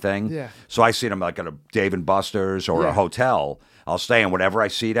charity thing. Yeah. So I see them like at a Dave and Buster's or a Yeah. hotel. I'll stay, and whatever I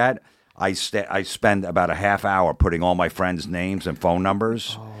see that, I spend about a half hour putting all my friends' names and phone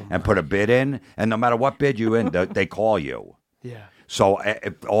numbers and put a bid in. And no matter what bid you in, they call you. Yeah. So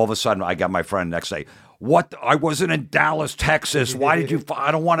all of a sudden, I got my friend next day. What? I wasn't in Dallas, Texas. Why did you? I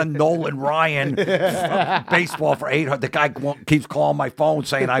don't want a Nolan Ryan baseball for 800. The guy keeps calling my phone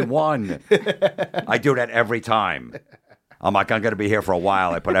saying I won. I do that every time. I'm like, I'm going to be here for a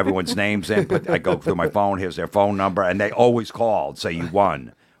while. I put everyone's names in. I go through my phone. Here's their phone number, and they always call and say you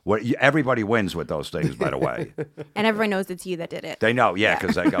won. Everybody wins with those things, by the way. And everyone knows it's you that did it. They know, yeah,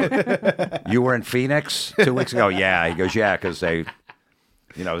 because they go, you were in Phoenix 2 weeks ago? Yeah. He goes, yeah, because they,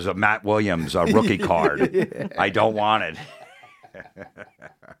 it was a Matt Williams rookie card. I don't want it.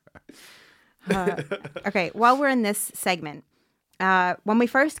 Okay, while we're in this segment, when we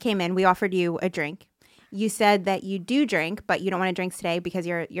first came in, we offered you a drink. You said that you do drink, but you don't want to drink today because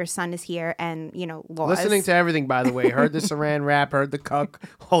your son is here and, laws. Listening to everything, by the way. Heard the Saran wrap, heard the cuck.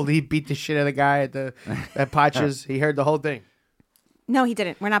 He beat the shit out of the guy at Pacha's. He heard the whole thing. No, he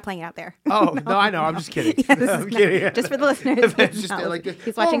didn't. We're not playing it out there. Oh, no, I know. I'm just kidding. Yeah, this I'm is kidding. not- just for the listeners. It's just no, like this.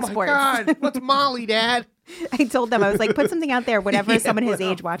 he's watching oh my sports. God, what's Molly, Dad? I told them, I was like, put something out there, whatever Yeah, someone his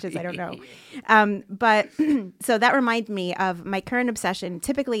well, age watches. I don't know. But so that reminds me of my current obsession.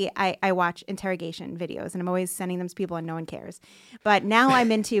 Typically, I watch interrogation videos, and I'm always sending them to people, and no one cares. But now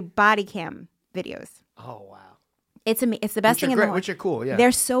I'm into body cam videos. Oh, wow. It's the best thing in the world. Which are cool, yeah.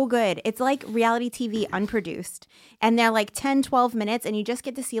 They're so good. It's like reality TV unproduced. And they're like 10, 12 minutes, and you just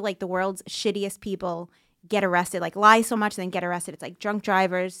get to see like the world's shittiest people get arrested, like lie so much, then get arrested. It's like drunk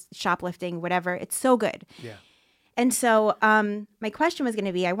drivers, shoplifting, whatever. It's so good. Yeah. And so my question was going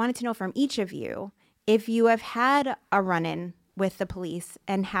to be, I wanted to know from each of you if you have had a run-in with the police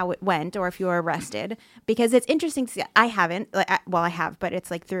and how it went, or if you were arrested, because it's interesting to see. I haven't, I have, but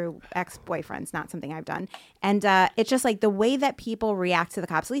it's like through ex-boyfriends, not something I've done. And it's just like the way that people react to the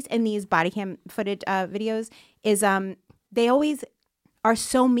cops, at least in these body cam footage videos, is they always are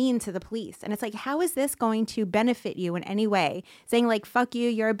so mean to the police. And it's like, how is this going to benefit you in any way? Saying like, fuck you,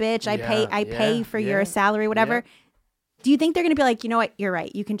 you're a bitch, I pay for your salary, whatever. Yeah. Do you think they're going to be like, you know what, you're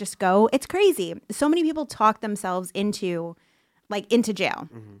right, you can just go? It's crazy. So many people talk themselves into jail.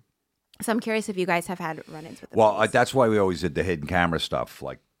 Mm-hmm. So I'm curious if you guys have had run-ins with the police. That's why we always did the hidden camera stuff,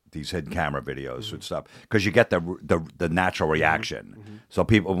 like these hidden camera videos and stuff, because you get the natural reaction. Mm-hmm. So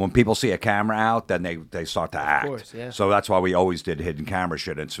when people see a camera out, then they start to act. Course, yeah. So that's why we always did hidden camera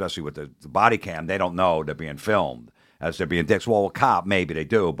shit, and especially with the body cam, they don't know they're being filmed as they're being dicks. Well, a cop, maybe they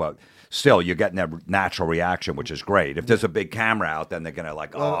do, but still, you're getting that natural reaction, which is great. If there's a big camera out, then they're gonna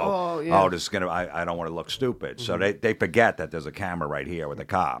like, this is gonna. I don't want to look stupid. Mm-hmm. So they forget that there's a camera right here with a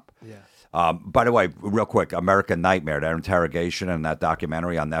cop. Yeah. By the way, real quick, American Nightmare, that interrogation and that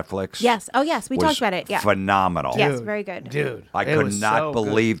documentary on Netflix. Yes. Oh, yes. We talked about it. Yeah. Phenomenal. Yes, very good. Dude. I could not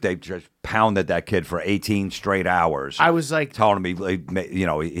believe they just pounded that kid for 18 straight hours. I was like, telling him he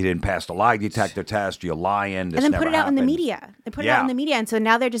didn't pass the lie detector test. You're lying. This and then never put it out in the happened. media. They put it out in the media, and so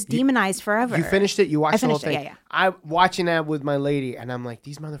now they're just demonized forever. You finished it? You watched the whole thing? Yeah. I'm watching that with my lady, and I'm like,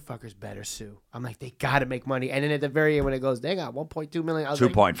 these motherfuckers better sue. I'm like, they got to make money. And then at the very end, when it goes, they got 1.2 million. I was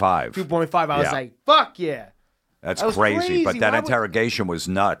 2.5. Like, 2.5. I was Yeah. like, fuck yeah. That's That was crazy. But crazy. that Why would- interrogation was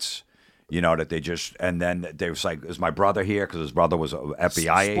nuts. That they just, and then they was like, is my brother here? Because his brother was an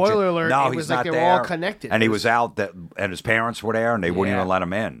FBI agent. Spoiler alert, No, it he's was not like they were there. all connected. And It he was- was out, and his parents were there, and they wouldn't Yeah. even let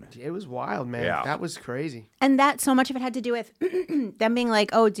him in. It was wild, man. Yeah. That was crazy. And that so much of it had to do with them being like,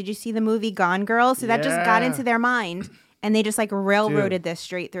 oh, did you see the movie Gone Girl? So that just got Yeah. into their mind, and they just like railroaded this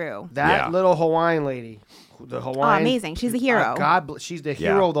straight through. That little Hawaiian lady, the Hawaiian. Oh, amazing. She's a hero. She's the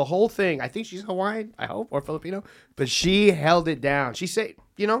hero of the whole thing. I think she's Hawaiian, I hope, or Filipino. But she held it down. She said,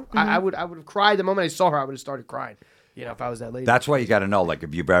 I would have cried the moment I saw her. I would have started crying. You know, if I was that lady. That's why you got to know, like,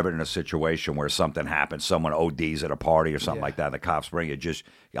 if you've ever been in a situation where something happens, someone ODs at a party or something like that, and the cops bring you,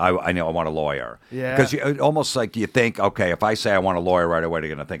 I know I want a lawyer. Yeah. Because almost like you think, okay, if I say I want a lawyer right away, they're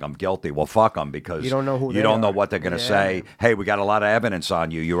going to think I'm guilty. Well, fuck them, because you don't know who you don't know what they're going to Yeah. say. Hey, we got a lot of evidence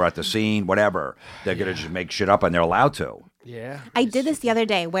on you. You were at the scene, whatever. They're going to just make shit up, and they're allowed to. Yeah. I did this the other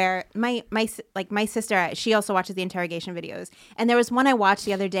day where my sister, she also watches the interrogation videos, and there was one I watched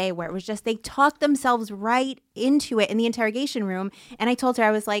the other day where it was just they talked themselves right into it in the interrogation room, and I told her, I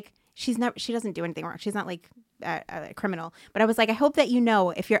was like, she doesn't do anything wrong, she's not like a criminal, but I was like, I hope that you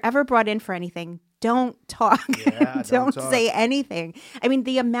know, if you're ever brought in for anything, don't talk. Yeah, don't talk. say anything. I mean,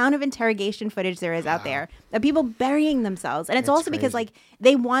 the amount of interrogation footage there is out there of people burying themselves, and it's also because like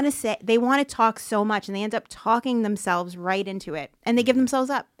they want to talk so much, and they end up talking themselves right into it, and they give themselves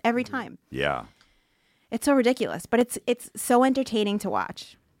up every time. Yeah. It's so ridiculous, but it's so entertaining to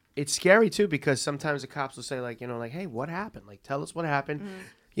watch. It's scary too, because sometimes the cops will say, like, you know, like, hey, what happened? Like, tell us what happened.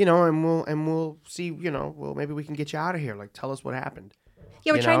 You know, and we'll see, you know, well, maybe we can get you out of here. Like, tell us what happened.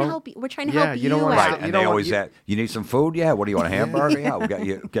 Yeah, we're You trying to know? help you. We're trying to help you you don't wanna- out. Right, You and don't they want- always you- you need some food? Yeah, what do you want, a hamburger? Yeah, we got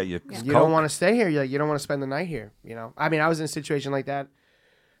you You don't want to stay here. You don't want to spend the night here. You know, I mean, I was in a situation like that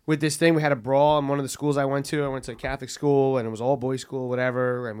with this thing. We had a brawl in one of the schools I went to. I went to a Catholic school, and it was all boys school,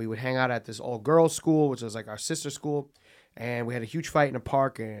 whatever. And we would hang out at this all girls school, which was like our sister school. And we had a huge fight in a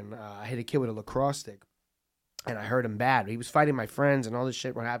park, and I hit a kid with a lacrosse stick, and I hurt him bad. He was fighting my friends, and all this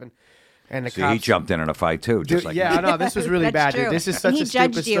shit. What happened? And the So cops, he jumped in a fight too, just Dude, like yeah, I know, this was really That's bad, true. dude. This is And such he a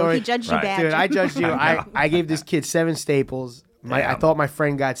stupid judged you. story. He judged you Right. bad. Dude, I judged you. I I gave this kid 7 staples. I Damn. thought my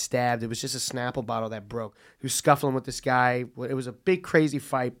friend got stabbed. It was just a Snapple bottle that broke. He was scuffling with this guy. It was a big, crazy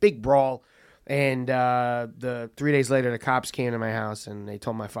fight, big brawl. And the 3 days later, the cops came to my house, and they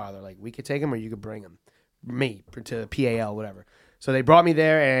told my father, like, we could take him or you could bring him. Me, to PAL, whatever. So they brought me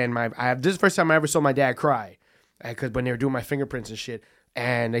there, and this is the first time I ever saw my dad cry. Because when they were doing my fingerprints and shit.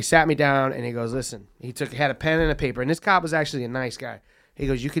 And they sat me down, and he goes, listen. He had a pen and a paper. And this cop was actually a nice guy. He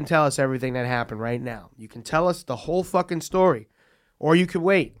goes, you can tell us everything that happened right now. You can tell us the whole fucking story. Or you could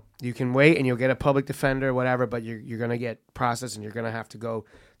wait. You can wait, and you'll get a public defender or whatever, but you're going to get processed, and you're going to have to go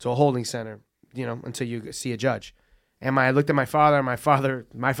to a holding center, you know, until you see a judge. And I looked at my father,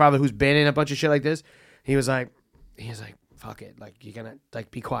 who's been in a bunch of shit like this, he was like, fuck it. Like, you're going to,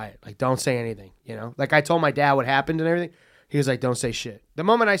 like, be quiet. Like, don't say anything, you know? Like, I told my dad what happened and everything. He was like, don't say shit. The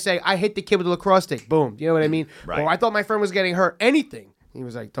moment I say, I hit the kid with a lacrosse stick, boom. You know what I mean? Right. Or I thought my friend was getting hurt. Anything. He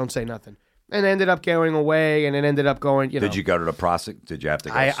was like, don't say nothing. And it ended up going away, and it ended up going, you know. Did you go to the prosecute? Did you have to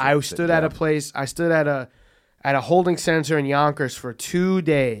go? I stood at a place. I stood at a holding center in Yonkers for 2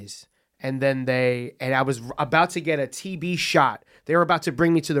 days, and then I was about to get a TB shot. They were about to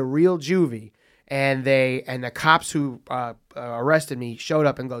bring me to the real juvie, and the cops who arrested me showed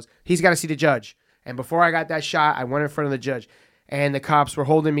up and goes, he's got to see the judge. And before I got that shot, I went in front of the judge, and the cops were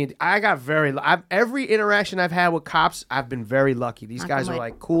holding me. I got every interaction I've had with cops, I've been very lucky. These guys are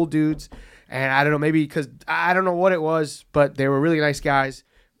like cool dudes. And I don't know, maybe because I don't know what it was, but they were really nice guys.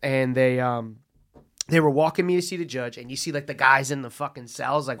 And they were walking me to see the judge. And you see like the guys in the fucking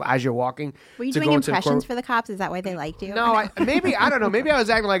cells, like as you're walking. Were you to doing go into the impressions court. for the cops? Is that why they liked you? No, maybe, I don't know. Maybe I was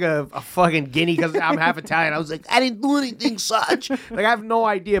acting like a fucking guinea because I'm half Italian. I was like, I didn't do anything such. Like, I have no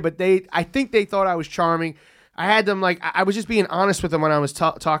idea. But I think they thought I was charming. I had them like, I was just being honest with them when I was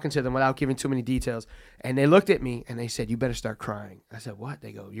talking to them without giving too many details. And they looked at me and they said, you better start crying. I said, what?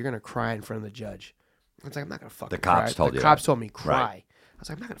 They go, you're going to cry in front of the judge. I was like, I'm not going to fucking cry. The cops told you The cops that. told me cry. Right. I was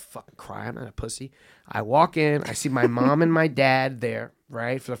like, I'm not going to fucking cry. I'm not a pussy. I walk in. I see my mom and my dad there,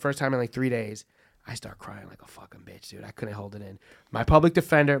 right? For the first time in like 3 days. I start crying like a fucking bitch, dude. I couldn't hold it in. My public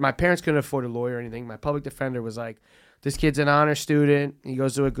defender, my parents couldn't afford a lawyer or anything. My public defender was like, this kid's an honor student. He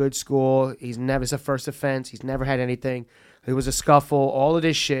goes to a good school. It's a first offense. He's never had anything. It was a scuffle, all of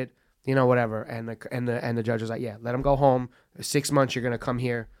this shit, you know, whatever. And the judge was like, yeah, let him go home. 6 months, you're going to come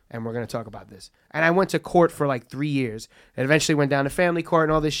here, and we're going to talk about this. And I went to court for like 3 years. And eventually went down to family court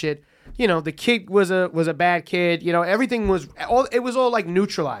and all this shit. You know, the kid was a bad kid. You know, everything was all like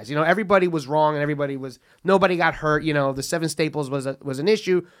neutralized. You know, everybody was wrong and nobody got hurt. You know, the 7 staples was an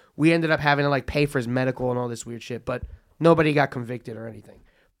issue. We ended up having to like pay for his medical and all this weird shit, but nobody got convicted or anything.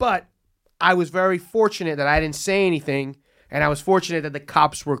 But I was very fortunate that I didn't say anything, and I was fortunate that the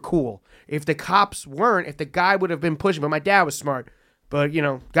cops were cool. If the cops weren't, if the guy would have been pushing, but my dad was smart. But, you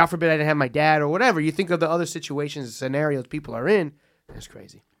know, God forbid I didn't have my dad or whatever. You think of the other situations and scenarios people are in, that's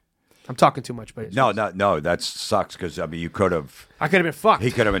crazy. I'm talking too much, but it's No, that sucks because I mean, you could have. I could have been fucked.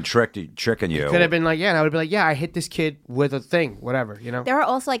 He could have been tricking you. Could have been like, yeah, and I would be like, yeah, I hit this kid with a thing, whatever, you know. There are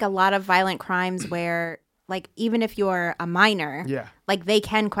also like a lot of violent crimes where like even if you're a minor, Yeah. like they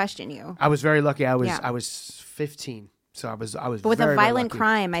can question you. I was very lucky. I was Yeah. 15, so I was. But with very, a very violent lucky.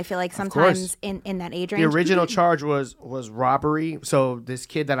 crime, I feel like course. sometimes in that age range. The original charge was robbery. So this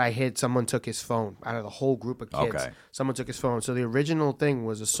kid that I hit, someone took his phone out of the whole group of kids. Okay. Someone took his phone. So the original thing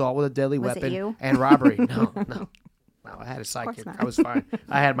was assault with a deadly Was it weapon you? and robbery. No, I had a sidekick. not. I was fine.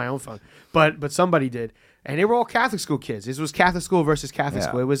 I had my own phone, but somebody did, and they were all Catholic school kids. This was Catholic school versus Catholic Yeah.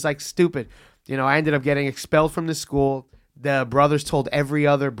 school. It was like stupid. You know, I ended up getting expelled from the school. The brothers told every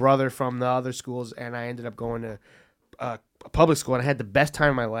other brother from the other schools, and I ended up going to a public school, and I had the best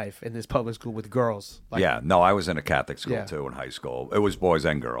time of my life in this public school with girls. Like, Yeah, no, I was in a Catholic school Yeah. too in high school. It was boys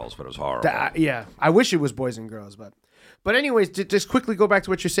and girls, but it was horrible. yeah. I wish it was boys and girls, but anyways, just quickly go back to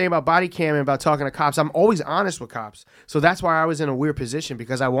what you're saying about body cam and about talking to cops. I'm always honest with cops, so that's why I was in a weird position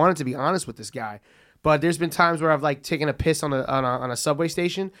because I wanted to be honest with this guy. But there's been times where I've like taken a piss on a subway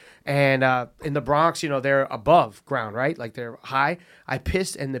station, and in the Bronx, you know, they're above ground, right? Like they're high. I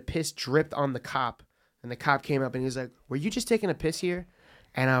pissed, and the piss dripped on the cop, and the cop came up and he was like, "Were you just taking a piss here?"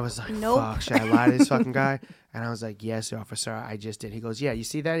 And I was like, Nope. "Fuck, should I lie to this fucking guy?" And I was like, "Yes, officer, I just did." He goes, "Yeah, you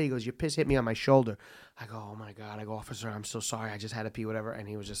see that?" He goes, "Your piss hit me on my shoulder." I go, "Oh my god!" I go, "Officer, I'm so sorry. I just had to pee, whatever." And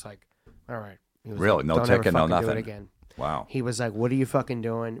he was just like, "All right." He was Really? like, No "Don't ever ticket, no fucking do it nothing? again." Wow. He was like, "What are you fucking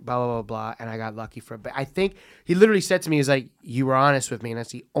doing?" Blah, blah, blah, blah. And I got lucky for it. But I think he literally said to me, he's like, "You were honest with me, and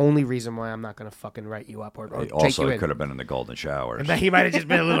that's the only reason why I'm not going to fucking write you up or take Also, you it in." could have been in the golden showers. And then he might have just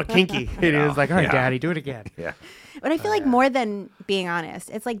been a little kinky. And he was like, "All right, Yeah. daddy, do it again." Yeah. But I feel like more than being honest,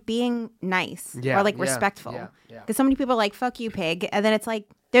 it's like being nice Yeah, or like yeah, respectful. yeah, yeah. Because so many people are like, "Fuck you, pig," and then it's like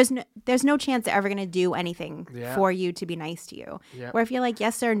there's no chance they're ever gonna do anything Yeah. for you to be nice to you. Yeah. Where if you're like,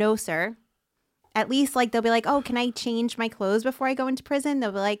 "Yes sir, no sir," at least like they'll be like, "Oh, can I change my clothes before I go into prison?"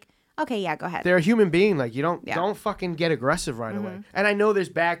 They'll be like, "Okay, yeah, go ahead." They're a human being. Like, you don't Yeah. Mm-hmm. don't fucking get aggressive right away. And I know there's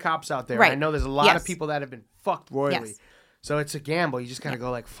bad cops out there. Right. I know there's a lot Yes. of people that have been fucked royally. Yes. So it's a gamble. You just gotta go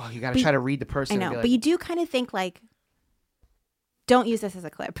like, fuck, you gotta But try to read the person. I and know, be like, but you do kind of think like, don't use this as a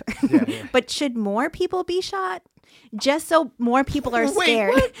clip. Yeah, yeah. But should more people be shot? Just so more people are Wait,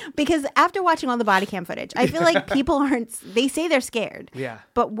 scared. what? Because after watching all the body cam footage, I feel like people aren't, they say they're scared. Yeah.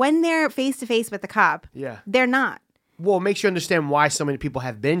 But when they're face to face with the cop, Yeah. they're not. Well, it makes you understand why so many people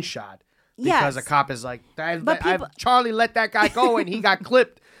have been shot. Because Yes. a cop is like, But people- Charlie let that guy go and he got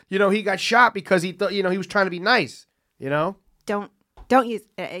clipped. You know, he got shot because he thought, you know, he was trying to be nice. You know? Don't use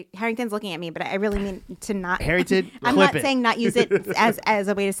Harrington's looking at me, but I really mean to not. Harrington, I'm clip not it. saying not use it as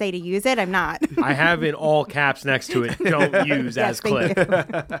a way to say to use it. I'm not. I have in all caps next to it. Don't use Yes, as thank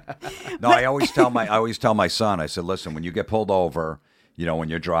clip. No, I always tell my son. I said, listen, when you get pulled over, you know, when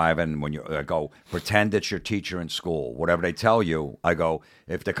you're driving, when you I go, pretend it's your teacher in school. Whatever they tell you, I go,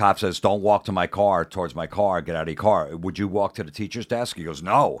 if the cop says, don't walk to my car, towards my car, get out of your car, would you walk to the teacher's desk? He goes,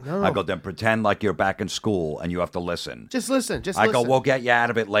 no. I go, then pretend like you're back in school and you have to listen. Just listen. Just I listen. go, we'll get you out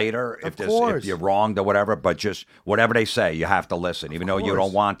of it later if course. you're wronged or whatever, but just whatever they say, you have to listen, even though you course.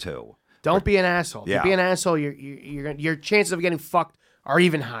 don't want to. Don't be an asshole. If Yeah. you be an asshole, your chances of getting fucked are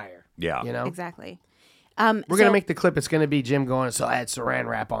even higher. Yeah. You know? Exactly. We're going to make the clip. It's going to be Jim going, so I had saran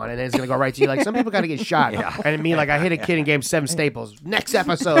wrap on, and then it's going to go right to you. Like, some people got to get shot. And me, like, I hit a kid and gave him 7 staples. Next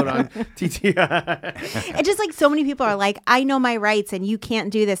episode on TTI. It's just like so many people are like, I know my rights and you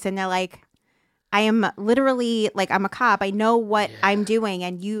can't do this. And they're like, I am literally like, I'm a cop. I know what I'm doing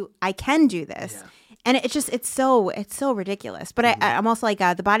and I can do this. And it's so ridiculous. But I'm also like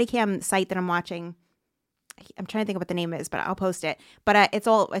the body cam site that I'm watching. I'm trying to think of what the name is, but I'll post it. But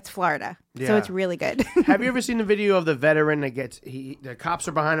it's Florida. So Yeah. it's really good. Have you ever seen the video of the veteran that the cops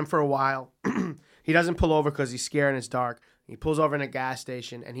are behind him for a while. He doesn't pull over because he's scared and it's dark. He pulls over in a gas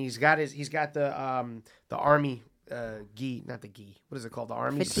station and he's got the army gi, not the gi. What is it called? The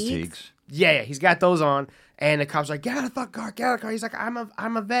army Fatigues. Yeah, he's got those on, and the cop's like, "Get out of the fucking car, get out of the car." He's like, "I'm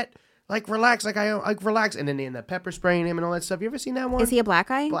a vet, like relax, relax." And then they end up pepper spraying him and all that stuff. You ever seen that one? Is he a black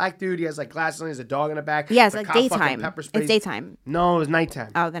guy? Black dude? He has like glasses on. He has a dog in the back. Yeah, it's The like cop fucking daytime. pepper It's sprays- daytime. No, it was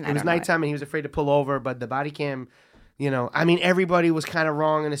nighttime. Oh, then I it was don't know it. nighttime, and he was afraid to pull over. But the body cam, you know, I mean, everybody was kind of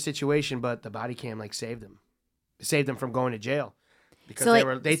wrong in the situation, but the body cam like saved him. It saved him from going to jail because So,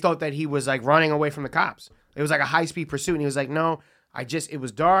 like- they thought that he was like running away from the cops. It was like a high speed pursuit, and he was like, "No, it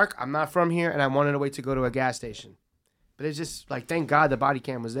was dark. I'm not from here, and I wanted a way to go to a gas station." But it's just like, thank God the body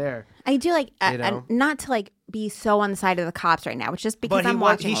cam was there. I do like You know? not to like be so on the side of the cops right now, which just because But I'm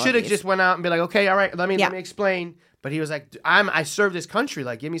watching. he all of should have these. just went out and be like, "Okay, all right, let me Yeah. explain." But he was like, I served this country.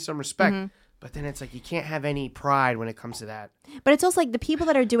 Like, give me some respect." Mm-hmm. But then it's like you can't have any pride when it comes to that. But it's also like the people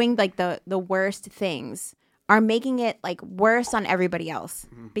that are doing like the worst things are making it like worse on everybody else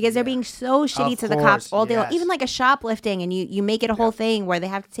because they're being so shitty Of to the course, cops all day long. yes. Even like a shoplifting, and you make it a whole thing where they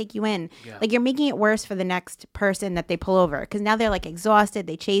have to take you in. Like you're making it worse for the next person that they pull over because now they're like exhausted.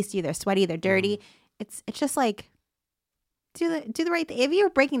 They chased you. They're sweaty. They're dirty. It's just like do the right thing. If you're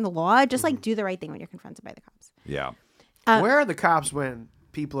breaking the law, just like do the right thing when you're confronted by the cops. Yeah. Where are the cops when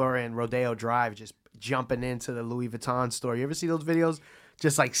people are in Rodeo Drive just jumping into the Louis Vuitton store? You ever see those videos?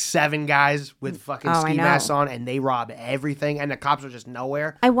 Just like 7 guys with fucking Oh, I ski know. masks on, and they rob everything, and the cops are just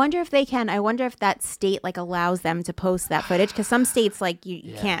nowhere. I wonder if they can. I wonder if that state like allows them to post that footage because some states like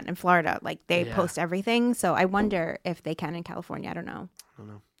you can't. In Florida, like they post everything. So I wonder if they can in California. I don't know.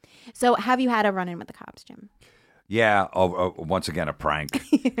 So have you had a run-in with the cops, Jim? Yeah. Once again, a prank.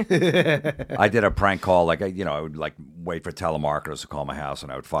 I did a prank call. Like, I would like wait for telemarketers to call my house,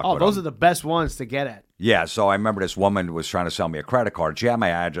 and I would fuck Oh, with those them. are the best ones to get at. Yeah, so I remember this woman was trying to sell me a credit card. She had my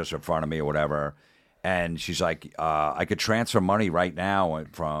address in front of me or whatever, and she's like, I could transfer money right now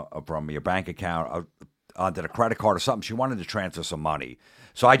from your bank account onto the credit card or something. She wanted to transfer some money.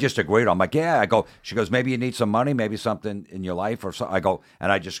 So I just agreed. I'm like, yeah. I go. She goes, maybe you need some money, maybe something in your life or something. I go, and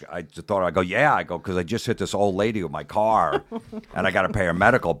I just thought, I go, yeah. I go, because I just hit this old lady with my car, and I got to pay her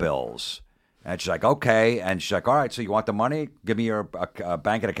medical bills. And she's like, okay. And she's like, all right, so you want the money? Give me your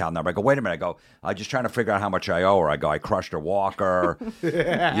banking account number. I go, wait a minute. I go, I'm just trying to figure out how much I owe her. I go, I crushed her walker. You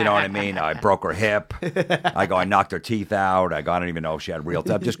know what I mean? I broke her hip. I go, I knocked her teeth out. I go, I don't even know if she had real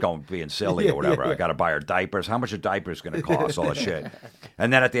teeth. I'm just going being silly or whatever. I got to buy her diapers. How much are diapers going to cost? All the shit.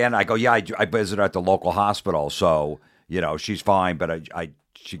 And then at the end, I go, yeah, I visited her at the local hospital. So, she's fine. But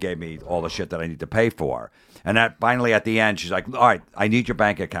she gave me all the shit that I need to pay for. And that finally at the end, she's like, all right, I need your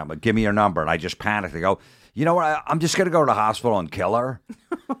bank account, but give me your number. And I just panicked. I go, you know what? I'm just going to go to the hospital and kill her.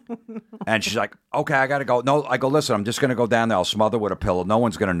 And she's like, okay, I got to go. No, I go, listen, I'm just going to go down there. I'll smother with a pillow. No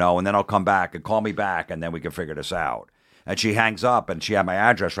one's going to know. And then I'll come back and call me back. And then we can figure this out. And she hangs up, and she had my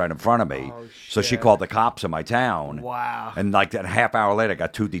address right in front of me. Oh, so she called the cops in my town. Wow. And like a half hour later, I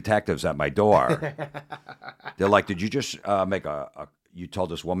got 2 detectives at my door. They're like, did you just make you told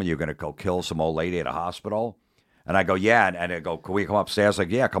this woman you're going to go kill some old lady at a hospital? And I go, yeah. And they go, can we come upstairs? Like,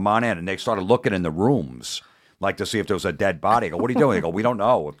 yeah, come on in. And they started looking in the rooms, like to see if there was a dead body. I go, what are you doing? They go, we don't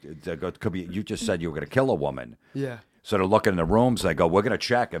know. It could be, you just said you were going to kill a woman. Yeah. So they're looking in the rooms. And they go, we're going to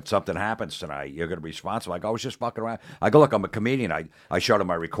check if something happens tonight. You're going to be responsible. I go, I was just fucking around. I go, look, I'm a comedian. I showed him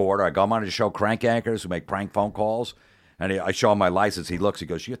my recorder. I go, I'm on a show, Crank Anchors, who make prank phone calls. And I show him my license. He looks. He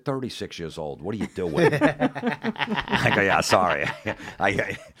goes, "You're 36 years old. What are you doing?" I go, "Yeah, sorry."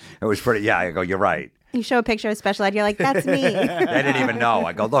 It was pretty. Yeah, I go, "You're right." You show a picture of special ed, you're like, that's me. They didn't even know.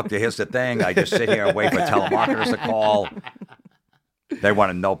 I go, "Look, here's the thing. I just sit here and wait for telemarketers to call." They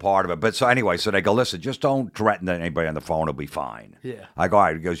wanted no part of it. But so anyway, so they go, "Listen, just don't threaten anybody on the phone. It'll be fine." Yeah. I go, all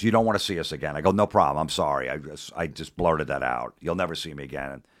right. He goes, "You don't want to see us again." I go, "No problem. I'm sorry. I just blurted that out. You'll never see me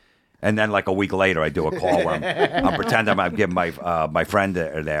again." And then like a week later, I do a call where I'm pretending I'm giving my friend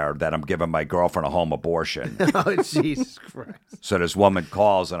there that I'm giving my girlfriend a home abortion. Oh, Jesus Christ. So this woman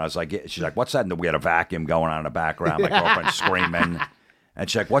calls, and I was like, she's like, "What's that?" And we had a vacuum going on in the background. My girlfriend's screaming. And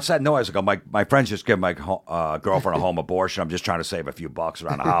she's like, "What's that noise?" I go, my friend's just giving my girlfriend a home abortion. I'm just trying to save a few bucks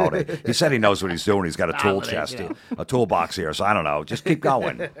around the holiday. He said he knows what he's doing. He's got a tool chest, a toolbox here. So I don't know. Just keep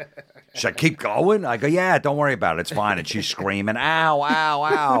going. She's like, "Keep going?" I go, "Yeah, don't worry about it. It's fine." And she's screaming, "Ow, ow,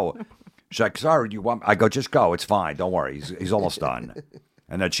 ow." She's like, "Sorry, you want?" I go, "Just go. It's fine. Don't worry. He's almost done."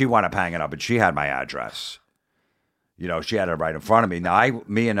 And then she wound up hanging up, and she had my address. You know, she had it right in front of me. Now,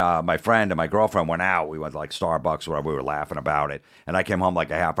 me and my friend and my girlfriend went out. We went to like Starbucks or whatever. We were laughing about it. And I came home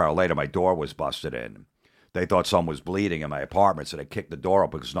like a half hour later. My door was busted in. They thought someone was bleeding in my apartment, so they kicked the door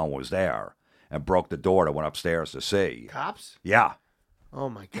open because no one was there and broke the door and went upstairs to see. Cops? Yeah. Oh,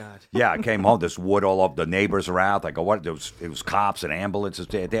 my God. Yeah, I came home. There's wood all over. The neighbors around. I go, what? It was cops and ambulances.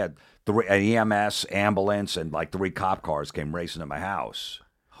 They had an EMS, ambulance, and like 3 cop cars came racing to my house.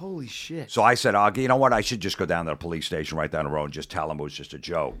 Holy shit. So I said, you know what? I should just go down to the police station right down the road and just tell them it was just a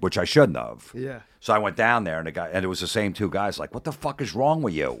joke, which I shouldn't have. Yeah. So I went down there, and it was the same 2 guys. Like, what the fuck is wrong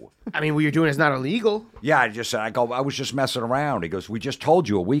with you? I mean, what you're doing is not illegal. Yeah, I was just messing around. He goes, we just told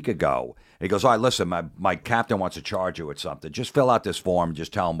you a week ago. And he goes, all right, listen, my captain wants to charge you with something. Just fill out this form.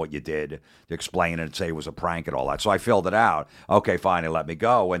 Just tell him what you did. Explain it and say it was a prank and all that. So I filled it out. Okay, fine. He let me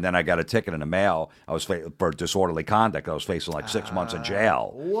go. And then I got a ticket in the mail. I was for disorderly conduct. I was facing like 6 months in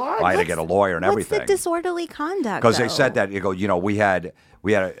jail. What? I had to get a lawyer and What's everything. the disorderly conduct? Because they though? said that,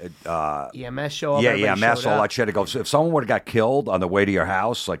 we had a EMS show up. yeah, everybody EMS, showed all up. that shit. It goes, if someone would have got killed on the way to your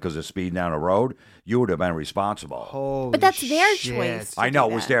house, like because of speeding down the road, you would have been responsible. Holy But that's their shit. choice. I know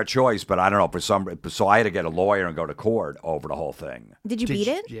it was their choice, but I don't know so I had to get a lawyer and go to court over the whole thing. Did you beat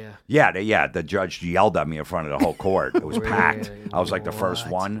it? Yeah. Yeah, the judge yelled at me in front of the whole court. It was packed. Really? I was like the first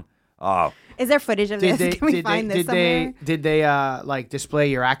What? one. Oh, Is there footage of this? Can we find this somewhere? Did they like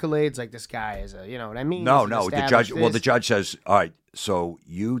display your accolades? Like this guy is a, you know what I mean? no, He's an the judge. established Well, the this. judge says, all right. So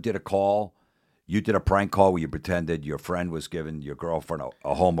you did a call. You did a prank call where you pretended your friend was giving your girlfriend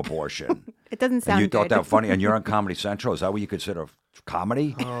a home abortion. It doesn't And sound you thought good. that was funny, and you're on Comedy Central. Is that what you consider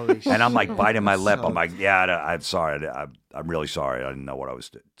comedy? Holy And I'm like biting my lip. So- I'm like, yeah, I'm sorry. I'm really sorry. I didn't know what I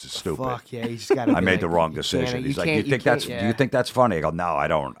was. It's stupid. Fuck yeah, you just got to. I made the wrong decision. He's like, do you think that's funny? I go, no, I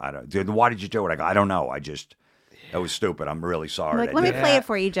don't. Dude, why did you do it? I go, I don't know. It was stupid. I'm really sorry. Like, I let me did it." play it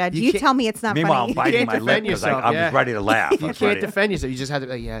for you, Judge. You You can't- tell me it's not Meanwhile, funny. I'm biting can't my lip defend because yourself, I yeah. was ready to laugh. You can't defend yourself. You just have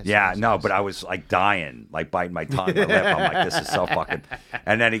to. Yes. Yeah, yes, no, yes. but I was like dying, like biting my tongue, my lip. I'm like, this is so fucking.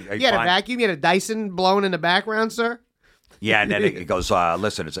 And then he You had a vacuum. You had a Dyson blowing in the background, sir. Yeah, and then it goes,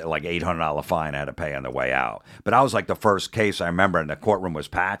 listen, it's like $800 fine I had to pay on the way out. But I was like the first case I remember, and the courtroom was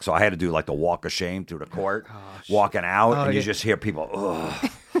packed, so I had to do like the walk of shame through the court, walking out, and you yeah. just hear people, ugh,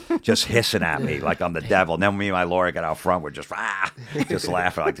 just hissing at me like I'm the devil. And then me and my lawyer got out front, we're just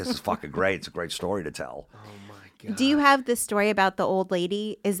laughing like, this is fucking great. It's a great story to tell. Do you have the story about the old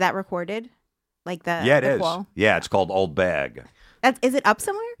lady? Is that recorded? Like the Yeah, it the is. qual? Yeah, it's called Old Bag. Is it up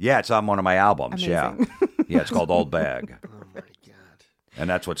somewhere? Yeah, it's on one of my albums. Amazing. Yeah, it's called Old Bag. Oh my god. And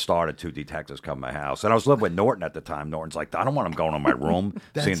that's what started two detectives come to my house. And I was living with Norton at the time. Norton's like, I don't want him going to my room,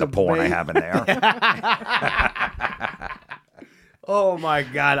 seeing the porn I have in there. Oh my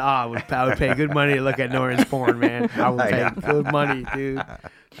god. I would pay good money to look at Norton's porn, man. I would pay good money, dude.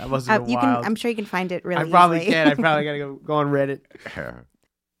 That must have been wild. I'm sure you can find it really I probably easily. can. I probably gotta go on Reddit.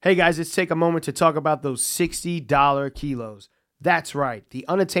 Hey guys, let's take a moment to talk about those $60 kilos. That's right, the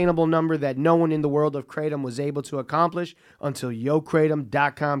unattainable number that no one in the world of Kratom was able to accomplish until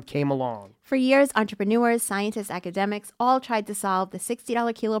YoKratom.com came along. For years, entrepreneurs, scientists, academics all tried to solve the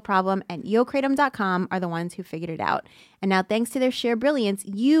 $60 kilo problem, and YoKratom.com are the ones who figured it out. And now, thanks to their sheer brilliance,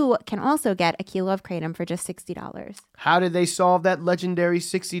 you can also get a kilo of Kratom for just $60. How did they solve that legendary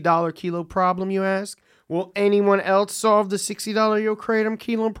 $60 kilo problem, you ask? Will anyone else solve the $60 YoKratom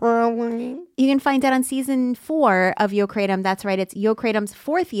kilo problem? You can find out on season 4 of YoKratom. That's right, it's YoKratom's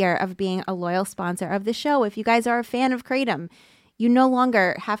 4th year of being a loyal sponsor of the show. If you guys are a fan of Kratom, you no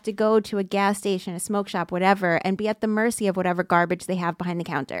longer have to go to a gas station, a smoke shop, whatever, and be at the mercy of whatever garbage they have behind the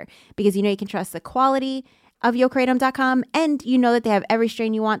counter. Because you know you can trust the quality of YoKratom.com, and you know that they have every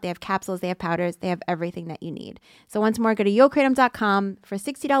strain you want. They have capsules, they have powders, they have everything that you need. So once more, go to YoKratom.com for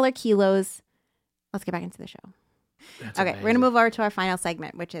 $60 kilos. Let's get back into the show. Okay, we're going to move over to our final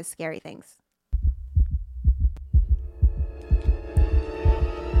segment, which is Scary Things.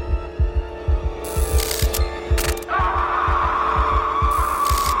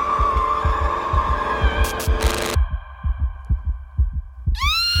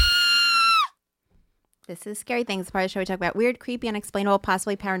 This is Scary Things, the part of the show we talk about weird, creepy, unexplainable,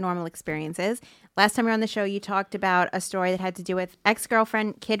 possibly paranormal experiences. Last time you were on the show, you talked about a story that had to do with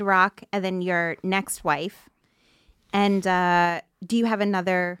ex-girlfriend, Kid Rock, and then your next wife. And do you have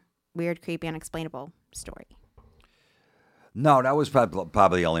another weird, creepy, unexplainable story? No, that was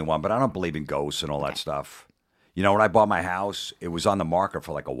probably the only one, but I don't believe in ghosts and all that stuff. You know, when I bought my house, it was on the market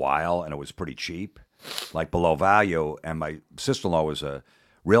for like a while, and it was pretty cheap, like below value. And my sister-in-law was a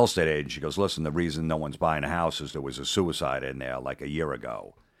real estate agent. She goes, listen, the reason no one's buying a house is there was a suicide in there like a year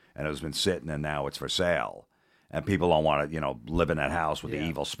ago, and it's been sitting, and now it's for sale. And people don't want to, live in that house with the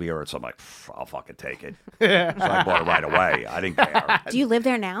evil spirits. I'm like, I'll fucking take it. So I bought it right away. I didn't care. Do you live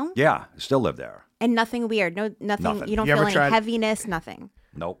there now? Yeah, I still live there. And nothing weird? Nothing. You don't You feel ever any tried- heaviness? Nothing.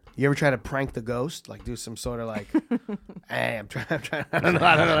 Nope. You ever try to prank the ghost? Like do some sort of like, hey, I'm trying, I don't know,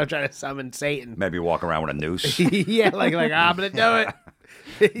 I'm trying to summon Satan. Maybe walk around with a noose. Yeah, like I'm gonna do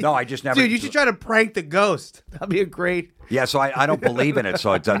it. No, I just never. Dude, you should try to prank the ghost. That'd be a great. Yeah, so I don't believe in it,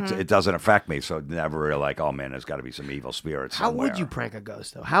 so it doesn't affect me. So never really like, oh man, there's got to be some evil spirits How somewhere. would you prank a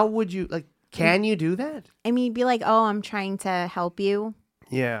ghost though? How would you like? Can you do that? I mean, be like, oh, I'm trying to help you,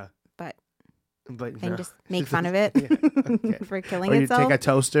 Yeah, but but and no. just make fun of it for killing Or you itself. take a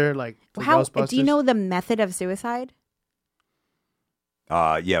toaster like for How Ghostbusters. do you know the method of suicide?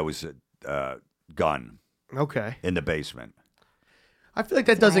 Yeah, it was a gun Okay, in the basement. I feel like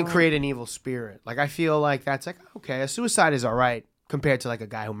that doesn't violent. create an evil spirit. Like I feel like that's like okay, a suicide is all right compared to like a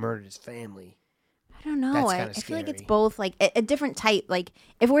guy who murdered his family. I don't know. That's I kinda feel like it's scary. both like a different type. Like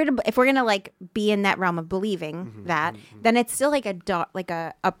if we're gonna like be in that realm of believing Mm-hmm, that, then it's still like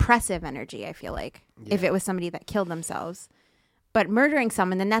a oppressive energy. I feel like if it was somebody that killed themselves, but murdering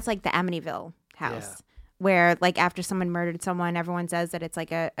someone, then that's like the Amityville house, where like after someone murdered someone, everyone says that it's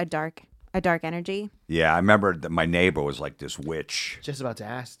like a dark energy. Yeah, I remember that my neighbor was like this witch, Just about to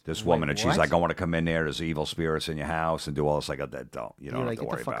ask this I'm woman, and she's what? like, I want to come in there. There's evil spirits in your house and do all this. Like, don't you don't You're have like, to "Get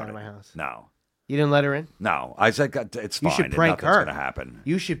the worry fuck about out of it. my house." No, You didn't let her in? no. I said it's You fine. should prank Nothing's her. gonna happen.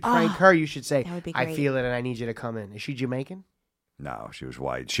 You should prank her. You should say, that would be I great. feel it and I need you to come in. Is she Jamaican? No, she was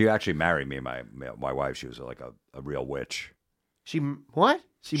white. She actually married me. My wife. She was like a real witch. She what?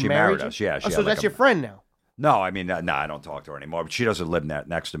 She married married you? us, yeah, she Oh, had so like that's a- your friend now. No, I mean, no, I don't talk to her anymore. But she doesn't live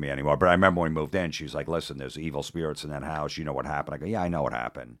next to me anymore. But I remember when we moved in, she's like, listen, there's evil spirits in that house. You know what happened? I go, yeah, I know what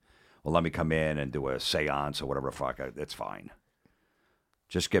happened. Well, let me come in and do a seance or whatever the fuck. It's fine.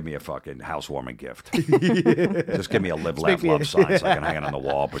 Just give me a fucking housewarming gift. Just give me a live, laugh, love sign so I can hang it on the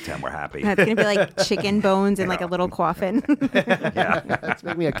wall, pretend we're happy. It's gonna be like chicken bones in like a little coffin. Let's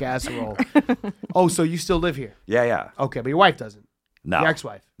make me a casserole. Oh, so you still live here? Yeah, yeah. Okay, but your wife doesn't. No. Your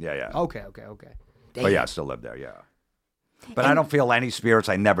ex-wife. Yeah, yeah. Okay. But yeah, I still live there, yeah. But I don't feel any spirits.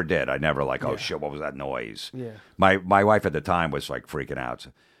 I never did. I never like, oh shit, what was that noise? Yeah. My wife at the time was like freaking out.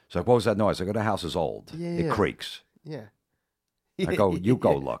 So like, what was that noise? I go, the house is old. Yeah, It yeah. creaks. Yeah. I go, you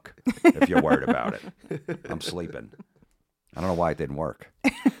go look if you're worried about it. I'm sleeping. I don't know why it didn't work.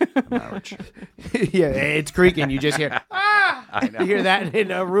 The marriage. Yeah, it's creaking. You just hear, I know. you hear that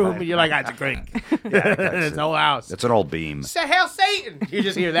in a room, and you're like, that's a creak. Yeah, It's the whole house. It's an old beam. Say, hell, Satan! You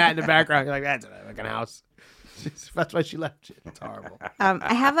just hear that in the background. You're like, that's a fucking house. That's why she left you. It's horrible.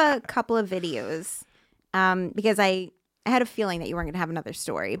 I have a couple of videos because I had a feeling that you weren't going to have another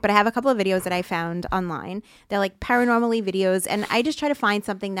story, but I have a couple of videos that I found online. They're like paranormally videos, and I just try to find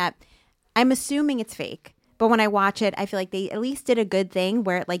something that I'm assuming it's fake. But when I watch it, I feel like they at least did a good thing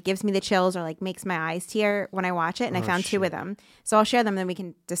where it like gives me the chills or like makes my eyes tear when I watch it. And I found two of them. So I'll share them and then we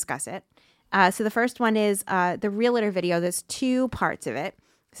can discuss it. So the first one is the realtor video. There's two parts of it.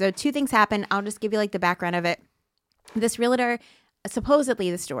 So two things happen. I'll just give you like the background of it. This realtor,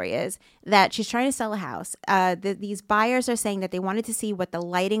 supposedly the story is that she's trying to sell a house. These buyers are saying that they wanted to see what the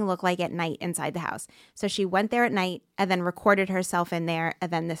lighting looked like at night inside the house. So she went there at night and then recorded herself in there.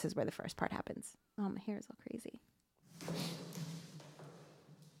 And then this is where the first part happens. Oh, my hair is all crazy.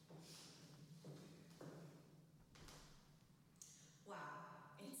 Wow,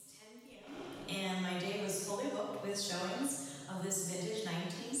 it's 10 p.m. and my day was fully booked with showings of this vintage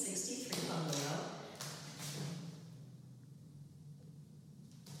 1963 bungalow.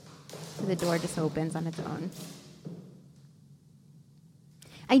 The door just opens on its own.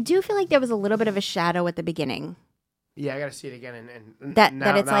 I do feel like there was a little bit of a shadow at the beginning. Yeah, I got to see it again. And That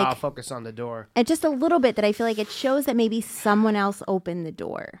now it's like- I'll focus on the door. And just a little bit that I feel like it shows that maybe someone else opened the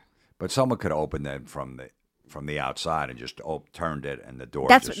door. But someone could open it from the outside and just turned it, and the door.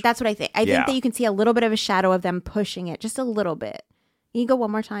 That's just, what I think. I Yeah. think that you can see a little bit of a shadow of them pushing it, just a little bit. Can you go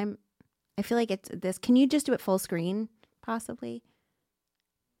one more time? I feel like it's this. Can you just do it full screen, possibly?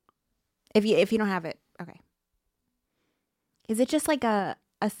 If you don't have it, okay. Is it just like a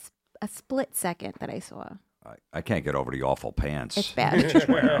split second that I saw? I can't get over the awful pants. It's bad. Just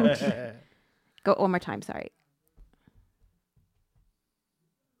wear out. Go one more time. Sorry.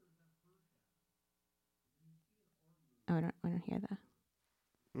 Oh, I don't hear that.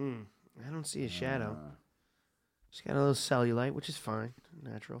 I don't see a shadow. She's got a little cellulite, which is fine.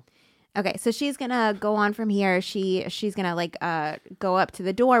 Natural. Okay, so she's gonna go on from here. She's gonna like go up to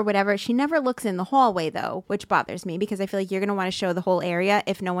the door, whatever. She never looks in the hallway though, which bothers me because I feel like you're gonna want to show the whole area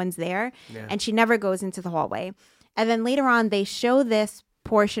if no one's there, and she never goes into the hallway. And then later on, they show this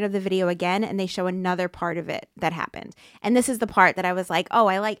portion of the video again, and they show another part of it that happened. And this is the part that I was like, oh,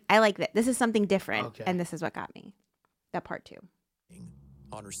 I like that. This is something different, Okay. and this is what got me. That part too.